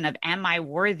conversation of, am I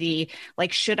worthy?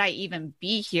 Should I even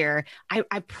be here?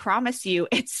 I promise you,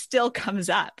 it still comes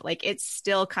up. It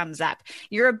still comes up.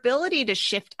 Your ability to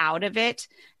shift out of it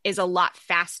is a lot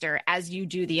faster as you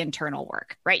do the internal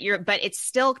work, right? But it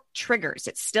still triggers,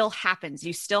 it still happens.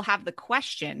 You still have the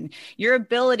question. Your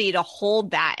ability to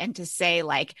hold that and to say,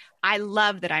 I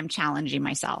love that I'm challenging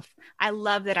myself. I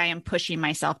love that I am pushing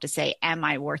myself to say, am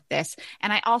I worth this?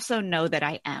 And I also know that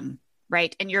I am.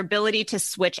 Right. And your ability to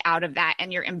switch out of that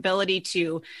and your ability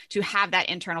to have that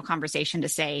internal conversation to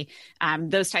say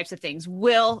those types of things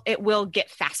will get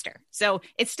faster. So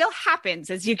it still happens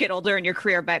as you get older in your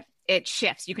career, but it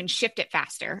shifts. You can shift it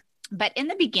faster. But in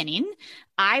the beginning,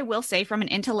 I will say from an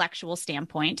intellectual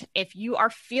standpoint, if you are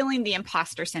feeling the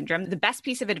imposter syndrome, the best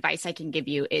piece of advice I can give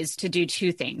you is to do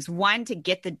two things. One, to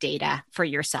get the data for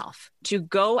yourself, to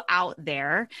go out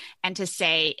there and to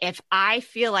say, if I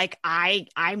feel like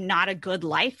I'm not a good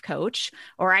life coach,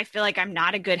 or I feel like I'm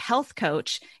not a good health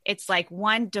coach, it's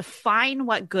one, define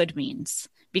what good means.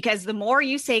 Because the more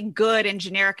you say good and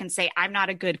generic and say, I'm not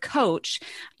a good coach,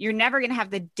 you're never going to have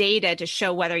the data to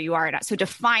show whether you are or not. So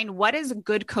define, what does a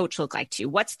good coach look like to you?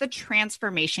 What's the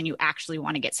transformation you actually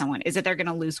want to get someone? Is it they're going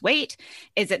to lose weight?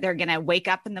 Is it they're going to wake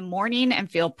up in the morning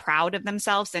and feel proud of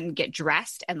themselves and get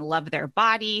dressed and love their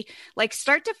body?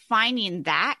 Start defining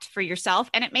that for yourself.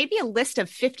 And it may be a list of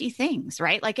 50 things,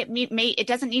 right? It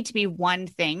doesn't need to be one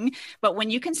thing, but when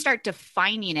you can start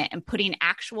defining it and putting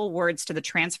actual words to the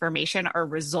transformation or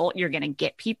result you're going to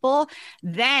get people,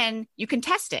 then you can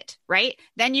test it, right?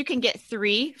 Then you can get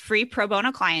 3 free pro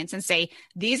bono clients and say,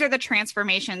 these are the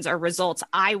transformations or results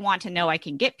I want to know I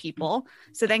can get people.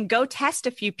 So then go test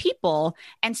a few people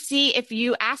and see if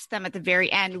you ask them at the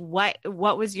very end, what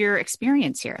was your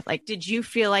experience here? Did you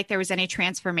feel like there was any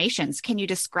transformations? Can you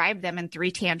describe them in 3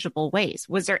 tangible ways?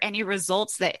 Was there any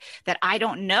results that I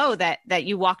don't know that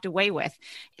you walked away with?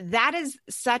 That is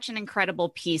such an incredible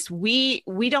piece. We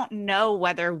don't know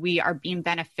whether we are being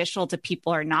beneficial to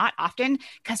people or not often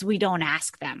because we don't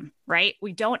ask them, right?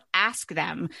 We don't ask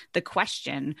them the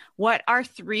question, what are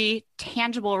 3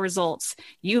 tangible results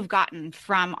you've gotten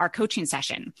from our coaching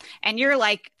session? And you're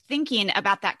thinking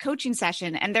about that coaching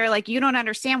session. And they're like, you don't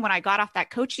understand. When I got off that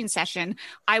coaching session,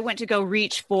 I went to go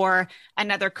reach for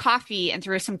another coffee and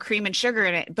throw some cream and sugar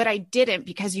in it. But I didn't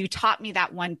because you taught me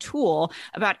that one tool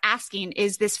about asking,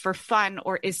 is this for fun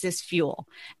or is this fuel?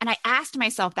 And I asked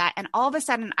myself that. And all of a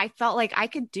sudden I felt like I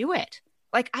could do it.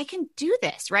 I can do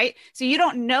this, right? So you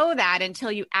don't know that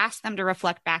until you ask them to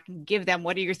reflect back and give them,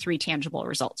 what are your 3 tangible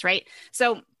results, right?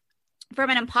 So from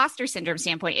an imposter syndrome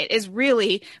standpoint, it is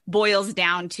really boils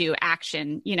down to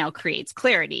action, creates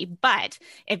clarity. But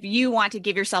if you want to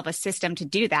give yourself a system to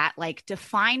do that,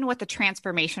 define what the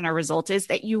transformation or result is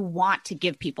that you want to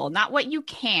give people, not what you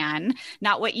can,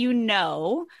 not what you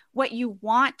know, what you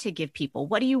want to give people.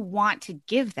 What do you want to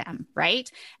give them,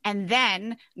 right? And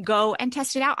then go and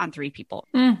test it out on 3 people.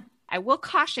 I will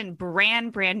caution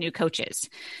brand new coaches.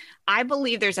 I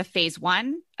believe there's a phase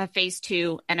 1, a phase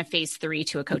 2, and a phase 3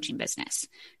 to a coaching business.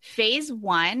 Phase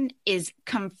 1 is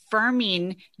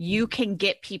confirming you can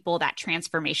get people that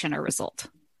transformation or result.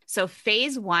 So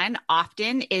phase 1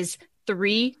 often is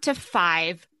 3 to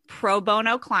 5 pro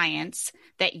bono clients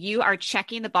that you are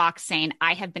checking the box saying,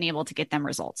 I have been able to get them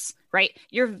results, right?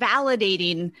 You're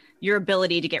validating your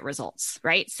ability to get results,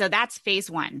 right? So that's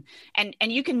phase 1. And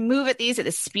you can move at these at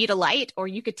the speed of light, or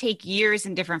you could take years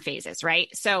in different phases, right?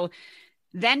 So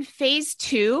then phase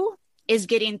 2 is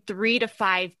getting 3 to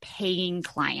 5 paying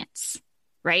clients.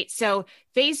 right? So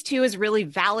phase 2 is really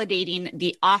validating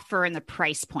the offer and the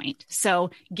price point. So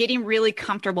getting really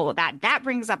comfortable with that. That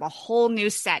brings up a whole new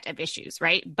set of issues,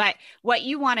 right? But what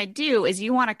you want to do is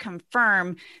you want to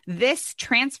confirm this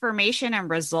transformation and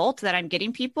result that I'm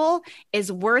getting people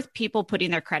is worth people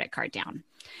putting their credit card down.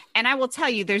 And I will tell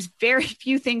you, there's very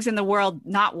few things in the world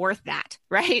not worth that,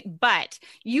 right? But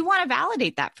you want to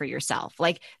validate that for yourself.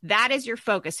 Like that is your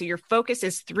focus. So your focus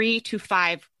is 3 to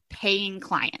 5 paying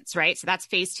clients, right? So that's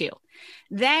phase 2.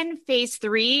 Then phase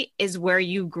 3 is where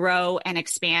you grow and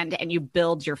expand and you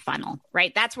build your funnel,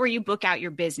 right? That's where you book out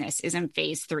your business, is in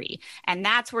phase 3. And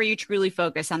that's where you truly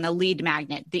focus on the lead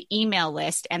magnet, the email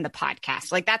list, and the podcast.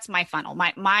 Like that's my funnel.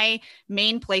 My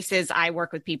main places I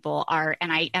work with people are, and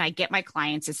I get my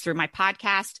clients is through my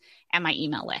podcast and my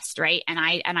email list, right? And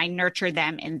I nurture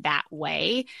them in that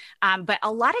way. But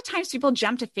a lot of times people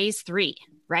jump to phase 3,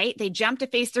 right? They jump to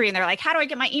phase 3 and they're like, how do I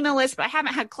get my email list? But I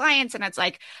haven't had clients. And it's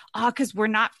like, because we're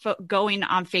not going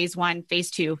on phase 1,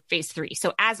 phase 2, phase 3.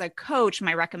 So as a coach,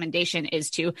 my recommendation is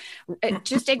to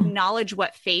just acknowledge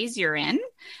what phase you're in,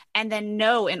 and then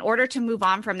know in order to move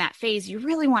on from that phase, you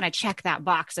really want to check that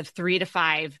box of 3 to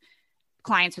 5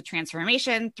 clients with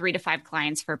transformation, 3 to 5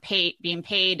 clients for being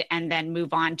paid, and then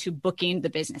move on to booking the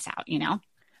business out, you know?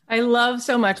 I love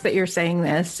so much that you're saying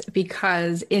this,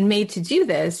 because in Made to Do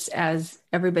This, as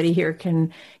everybody here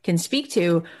can speak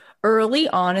to, early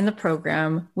on in the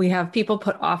program, we have people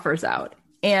put offers out.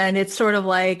 And it's sort of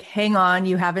like, hang on,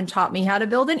 you haven't taught me how to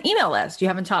build an email list. You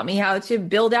haven't taught me how to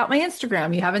build out my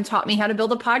Instagram. You haven't taught me how to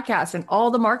build a podcast and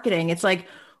all the marketing. It's like,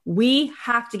 we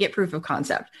have to get proof of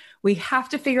concept. We have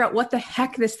to figure out what the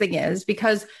heck this thing is,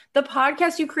 because the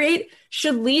podcast you create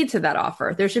should lead to that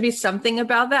offer. There should be something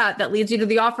about that leads you to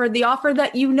the offer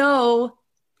that you know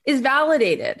is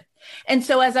validated. And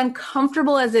so as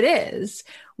uncomfortable as it is,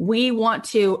 we want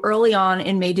to early on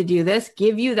in Made to Do This,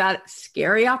 give you that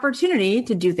scary opportunity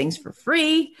to do things for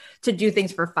free, to do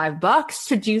things for $5,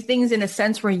 to do things in a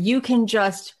sense where you can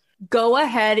just go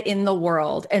ahead in the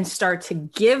world and start to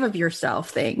give of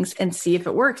yourself things and see if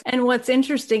it works. And what's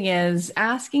interesting is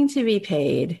asking to be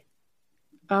paid.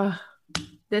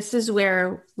 This is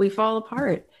where we fall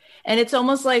apart. And it's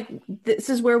almost like this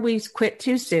is where we quit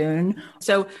too soon.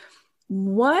 So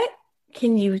what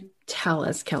can you tell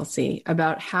us, Kelsey,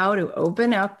 about how to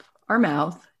open up our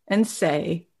mouth and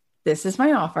say, this is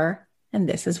my offer and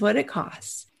this is what it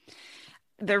costs?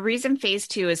 The reason phase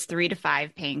 2 is 3 to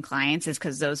 5 paying clients is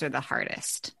because those are the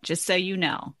hardest, just so you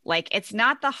know. Like, it's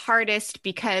not the hardest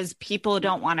because people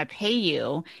don't want to pay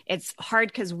you. It's hard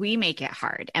because we make it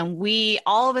hard. And we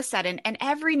all of a sudden, and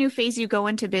every new phase you go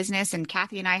into business, and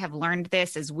Kathy and I have learned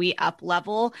this as we up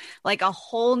level, like a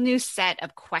whole new set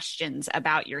of questions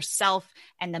about yourself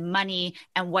and the money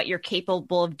and what you're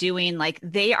capable of doing, like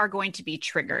they are going to be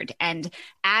triggered. And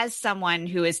as someone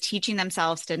who is teaching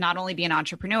themselves to not only be an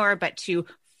entrepreneur, but to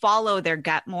follow their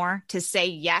gut more, to say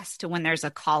yes to when there's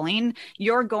a calling,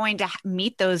 you're going to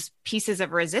meet those pieces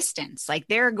of resistance. Like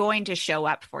they're going to show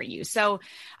up for you. So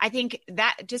I think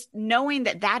that just knowing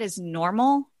that that is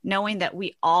normal, knowing that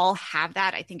we all have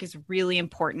that, I think is really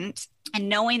important. And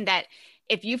knowing that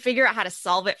if you figure out how to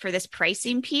solve it for this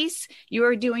pricing piece, you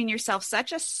are doing yourself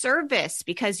such a service,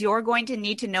 because you're going to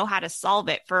need to know how to solve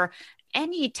it for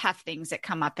any tough things that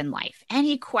come up in life,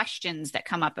 any questions that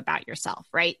come up about yourself,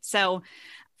 right? So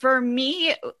for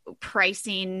me,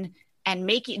 pricing and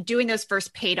doing those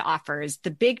first paid offers,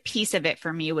 the big piece of it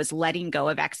for me was letting go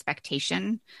of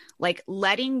expectation, like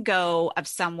letting go of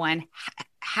someone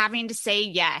having to say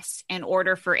yes in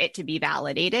order for it to be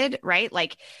validated, right?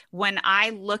 Like when I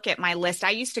look at my list,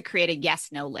 I used to create a yes,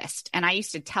 no list. And I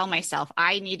used to tell myself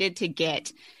I needed to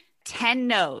get 10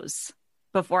 no's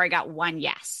before I got 1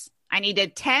 yes. I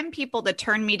needed 10 people to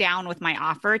turn me down with my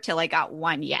offer till I got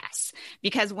 1 yes.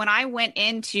 Because when I went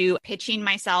into pitching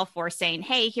myself or saying,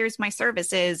 hey, here's my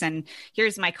services and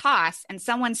here's my costs, and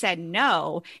someone said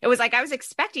no, it was like I was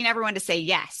expecting everyone to say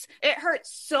yes. It hurt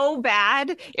so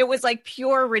bad. It was like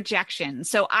pure rejection.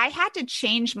 So I had to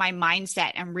change my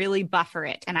mindset and really buffer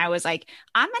it. And I was like,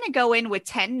 I'm going to go in with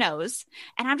 10 no's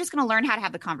and I'm just going to learn how to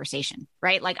have the conversation,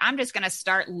 right? Like I'm just going to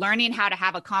start learning how to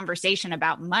have a conversation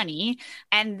about money,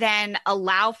 and then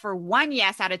allow for 1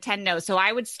 yes out of 10 no's. So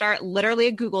I would start literally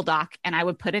a Google Doc and I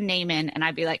would put a name in and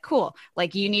I'd be like, cool,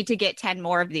 like you need to get 10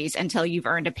 more of these until you've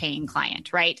earned a paying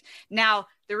client, right? Now,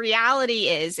 the reality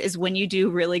is when you do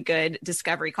really good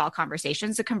discovery call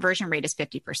conversations, the conversion rate is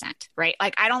 50%, right?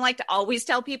 Like I don't like to always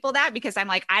tell people that, because I'm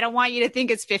like, I don't want you to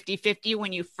think it's 50-50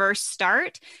 when you first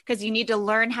start, because you need to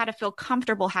learn how to feel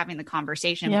comfortable having the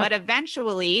conversation. Yep. But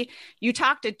eventually you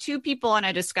talk to 2 people on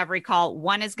a discovery call,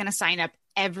 one is going to sign up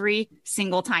every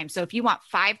single time. So if you want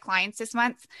 5 clients this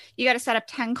month, you got to set up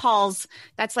 10 calls.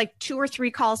 That's like 2 or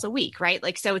 3 calls a week, right?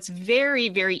 Like, so it's very,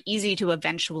 very easy to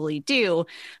eventually do.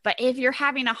 But if you're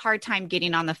having a hard time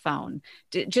getting on the phone,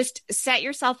 just set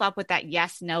yourself up with that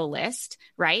yes, no list,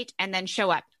 right? And then show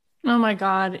up. Oh my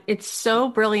God. It's so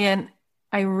brilliant.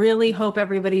 I really hope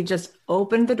everybody just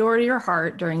opened the door to your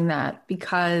heart during that,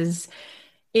 because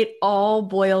it all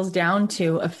boils down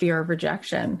to a fear of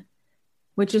rejection,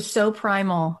 which is so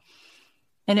primal,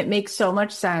 and it makes so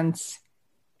much sense.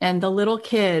 And the little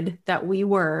kid that we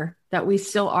were, that we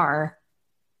still are,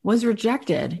 was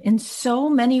rejected in so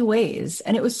many ways.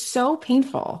 And it was so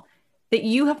painful that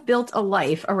you have built a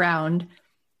life around,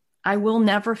 I will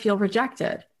never feel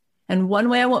rejected. And one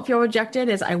way I won't feel rejected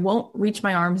is I won't reach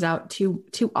my arms out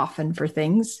too often for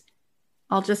things.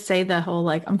 I'll just say the whole,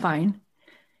 like, I'm fine.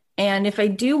 And if I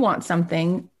do want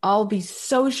something, I'll be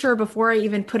so sure before I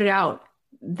even put it out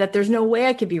that there's no way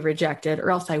I could be rejected,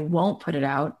 or else I won't put it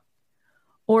out.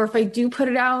 Or if I do put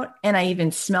it out and I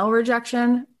even smell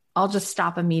rejection, I'll just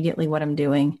stop immediately what I'm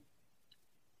doing.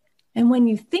 And when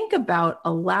you think about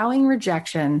allowing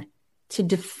rejection to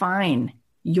define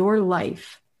your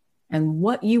life and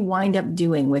what you wind up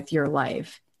doing with your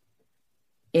life,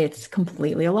 it's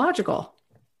completely illogical.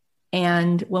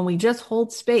 And when we just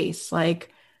hold space,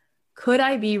 like, could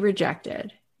I be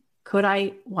rejected? Could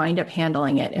I wind up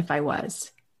handling it if I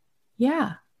was?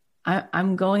 Yeah,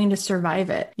 I'm going to survive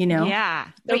it, you know? Yeah.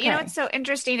 But you know, it's so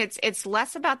interesting. It's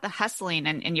less about the hustling,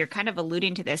 and you're kind of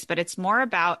alluding to this, but it's more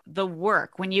about the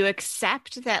work. When you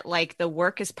accept that, like, the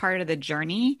work is part of the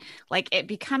journey, like, it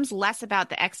becomes less about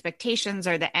the expectations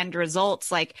or the end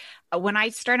results. Like, when I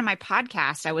started my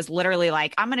podcast, I was literally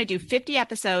like, I'm going to do 50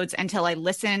 episodes until I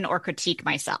listen or critique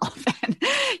myself. And,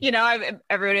 you know,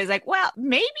 everybody is like, well,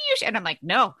 maybe you should. And I'm like,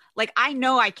 no, like, I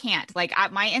know I can't. Like,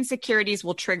 my insecurities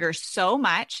will trigger so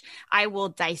much. I will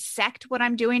dissect what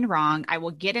I'm doing wrong. I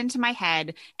will get into my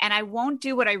head, and I won't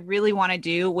do what I really want to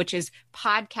do, which is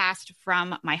podcast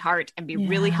from my heart and be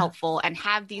really helpful and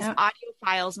have these audio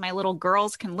files my little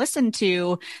girls can listen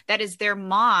to. That is their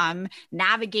mom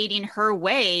navigating her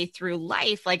way through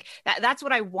life. Like, that's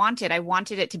what I wanted. I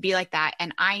wanted it to be like that.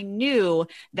 And I knew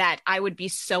that I would be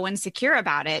so insecure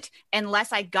about it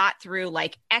unless I got through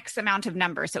like X amount of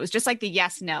numbers. So it was just like the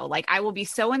yes, no, like, I will be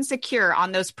so insecure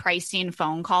on those pricing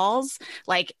phone calls,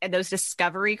 like those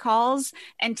discovery calls,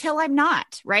 until I'm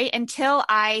not, right? Until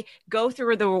I go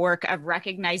through the work of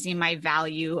recognizing my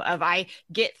value, of I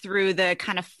get through the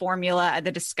kind of formula of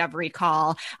the discovery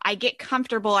call. I get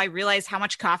comfortable. I realize how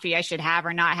much coffee I should have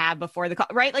or not have before the call,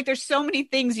 right? Like, there's so many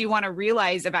things you want to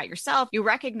realize about yourself. You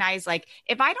recognize, like,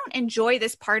 if I don't enjoy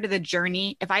this part of the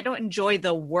journey, if I don't enjoy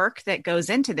the work that goes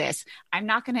into this, I'm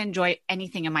not going to enjoy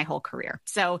anything in my whole career.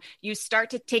 So you start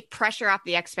to take pressure off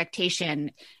the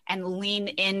expectation and lean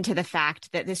into the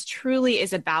fact that this truly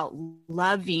is about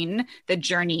loving the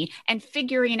journey and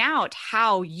figuring out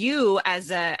how you,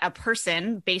 as a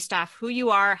person, based off who you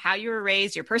are, how you were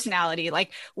raised, your personality,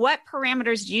 like, what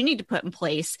parameters do you need to put in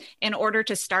place in order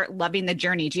to start loving the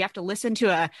journey? Do you have to listen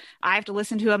to I have to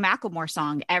listen to a Macklemore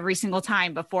song every single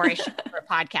time before I shoot for a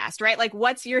podcast, right? Like,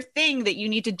 what's your thing that you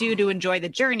need to do to enjoy the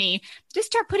journey? Just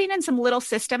start putting in some little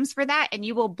systems for that, and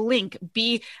you will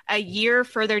be a year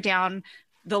further down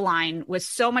the line with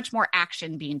so much more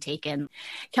action being taken.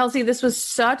 Kelsey, this was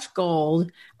such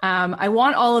gold. I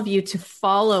want all of you to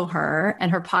follow her,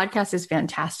 and her podcast is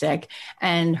fantastic.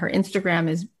 And her Instagram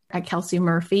is at Kelsey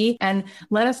Murphy, and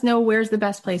let us know where's the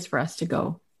best place for us to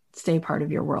go stay part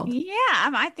of your world. Yeah,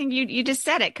 I think you just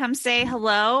said it. Come say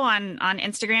hello on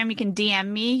Instagram. You can DM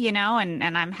me, you know,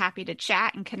 and I'm happy to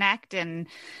chat and connect. And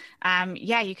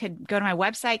you could go to my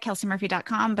website,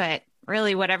 kelseymurphy.com, but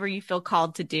really whatever you feel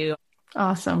called to do.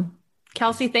 Awesome.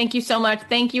 Kelsey, thank you so much.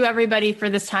 Thank you, everybody, for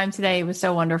this time today. It was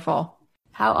so wonderful.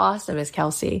 How awesome is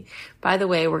Kelsey? By the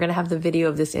way, we're going to have the video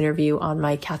of this interview on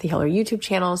my Kathy Heller YouTube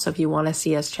channel. So if you want to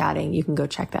see us chatting, you can go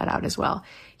check that out as well.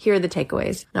 Here are the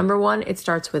takeaways. Number 1, it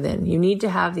starts within. You need to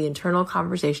have the internal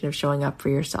conversation of showing up for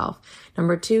yourself.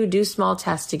 Number 2, do small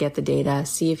tests to get the data.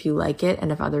 See if you like it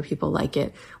and if other people like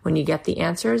it. When you get the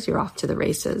answers, you're off to the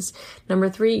races. Number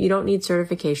 3, you don't need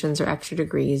certifications or extra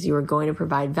degrees. You are going to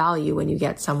provide value when you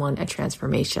get someone a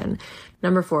transformation.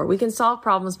 Number 4, we can solve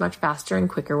problems much faster and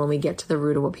quicker when we get to the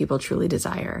root of what people truly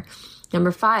desire.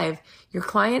 Number 5, your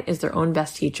client is their own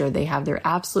best teacher. They have their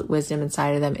absolute wisdom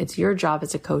inside of them. It's your job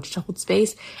as a coach to hold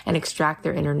space and extract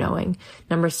their inner knowing.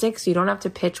 Number 6, you don't have to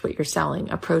pitch what you're selling.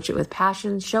 Approach it with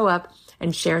passion, show up,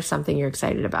 and share something you're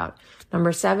excited about.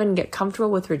 Number 7, get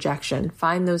comfortable with rejection.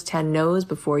 Find those 10 no's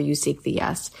before you seek the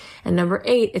yes. And number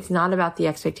 8, it's not about the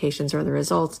expectations or the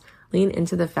results. Lean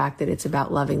into the fact that it's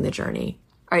about loving the journey.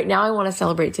 All right, now I want to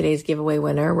celebrate today's giveaway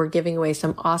winner. We're giving away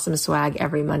some awesome swag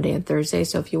every Monday and Thursday.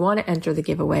 So if you want to enter the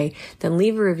giveaway, then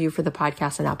leave a review for the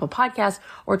podcast on Apple Podcasts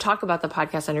or talk about the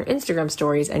podcast on your Instagram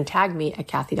stories and tag me at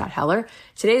Kathy.Heller.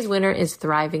 Today's winner is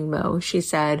Thriving Mo. She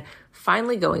said,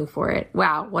 finally going for it.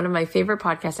 Wow, one of my favorite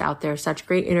podcasts out there. Such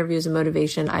great interviews and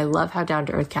motivation. I love how down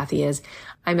to earth Kathy is.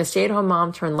 I'm a stay-at-home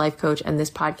mom turned life coach, and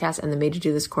this podcast and the Made to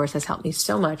Do This course has helped me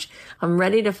so much. I'm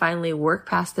ready to finally work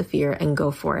past the fear and go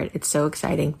for it. It's so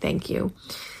exciting. Thank you.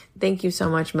 Thank you so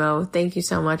much, Mo. Thank you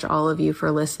so much, all of you,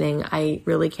 for listening. I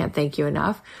really can't thank you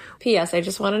enough. P.S. I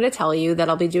just wanted to tell you that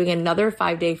I'll be doing another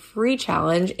 5-day free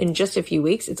challenge in just a few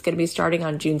weeks. It's going to be starting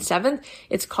on June 7th.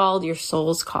 It's called Your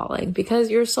Soul's Calling, because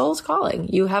your soul's calling.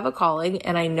 You have a calling,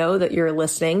 and I know that you're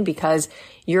listening because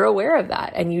you're aware of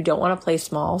that and you don't want to play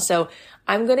small. So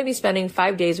I'm going to be spending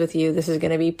 5 days with you. This is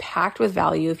going to be packed with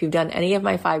value. If you've done any of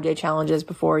my 5-day challenges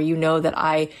before, you know that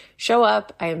I show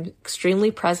up. I am extremely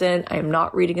present. I am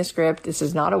not reading a script. This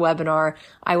is not a webinar.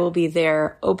 I will be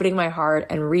there opening my heart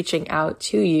and reaching out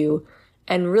to you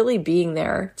and really being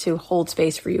there to hold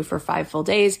space for you for 5 full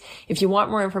days. If you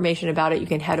want more information about it, you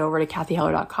can head over to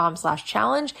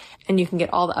kathyheller.com/challenge and you can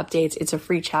get all the updates. It's a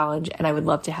free challenge and I would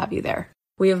love to have you there.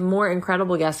 We have more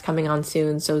incredible guests coming on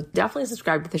soon, so definitely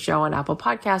subscribe to the show on Apple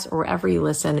Podcasts or wherever you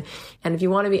listen. And if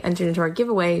you want to be entered into our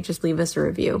giveaway, just leave us a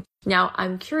review. Now,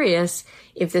 I'm curious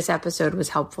if this episode was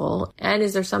helpful, and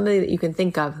is there somebody that you can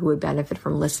think of who would benefit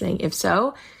from listening? If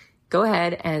so, go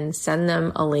ahead and send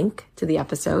them a link to the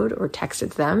episode or text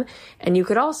it to them. And you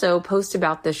could also post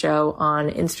about the show on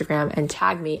Instagram and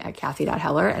tag me at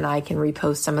Kathy.Heller, and I can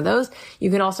repost some of those.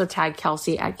 You can also tag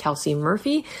Kelsey at Kelsey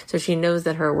Murphy, so she knows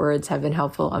that her words have been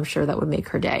helpful. I'm sure that would make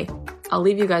her day. I'll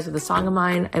leave you guys with a song of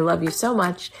mine. I love you so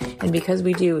much. And because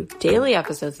we do daily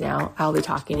episodes now, I'll be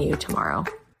talking to you tomorrow.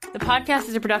 The podcast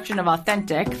is a production of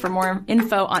Authentic. For more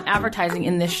info on advertising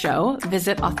in this show,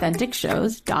 visit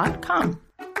AuthenticShows.com.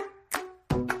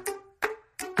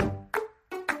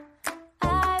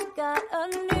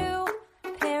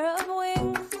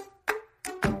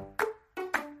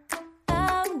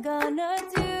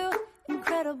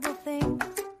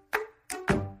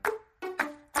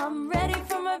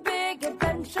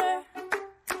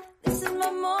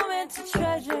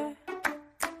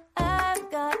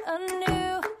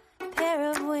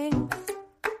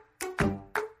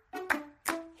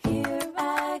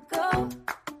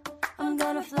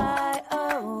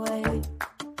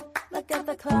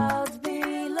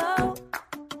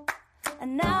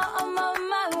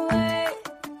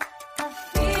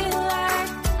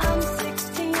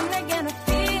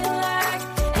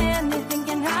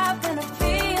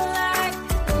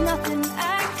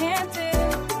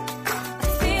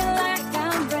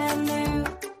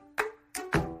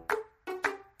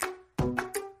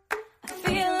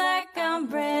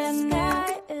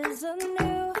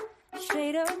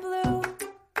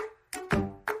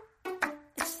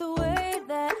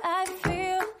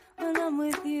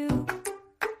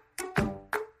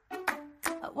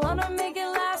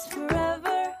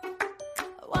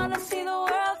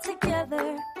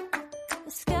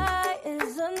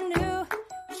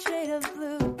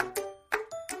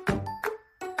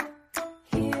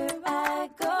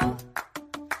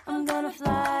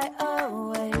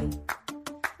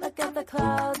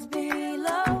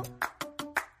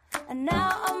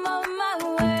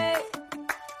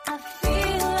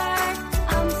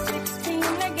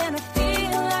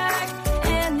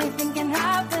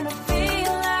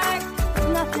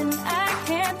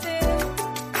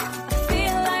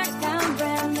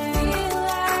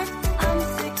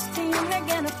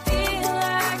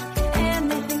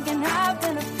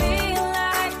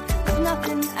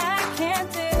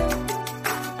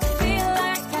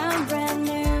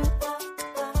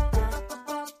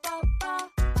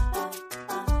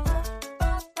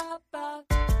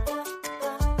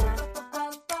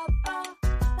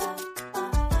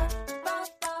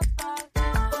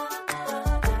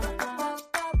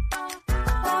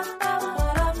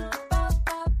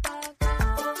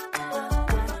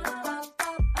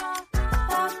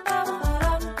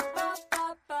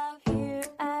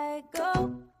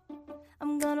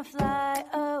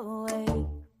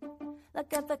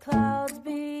 At the clouds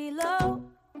below,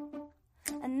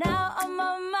 and now I'm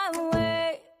on my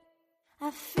way.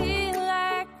 I feel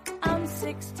like I'm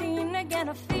 16 again.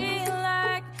 I feel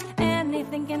like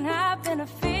anything can happen. I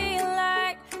feel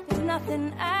like there's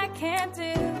nothing I can't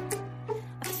do.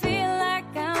 I feel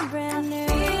like I'm brand new. I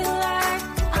feel like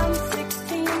I'm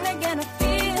 16 again.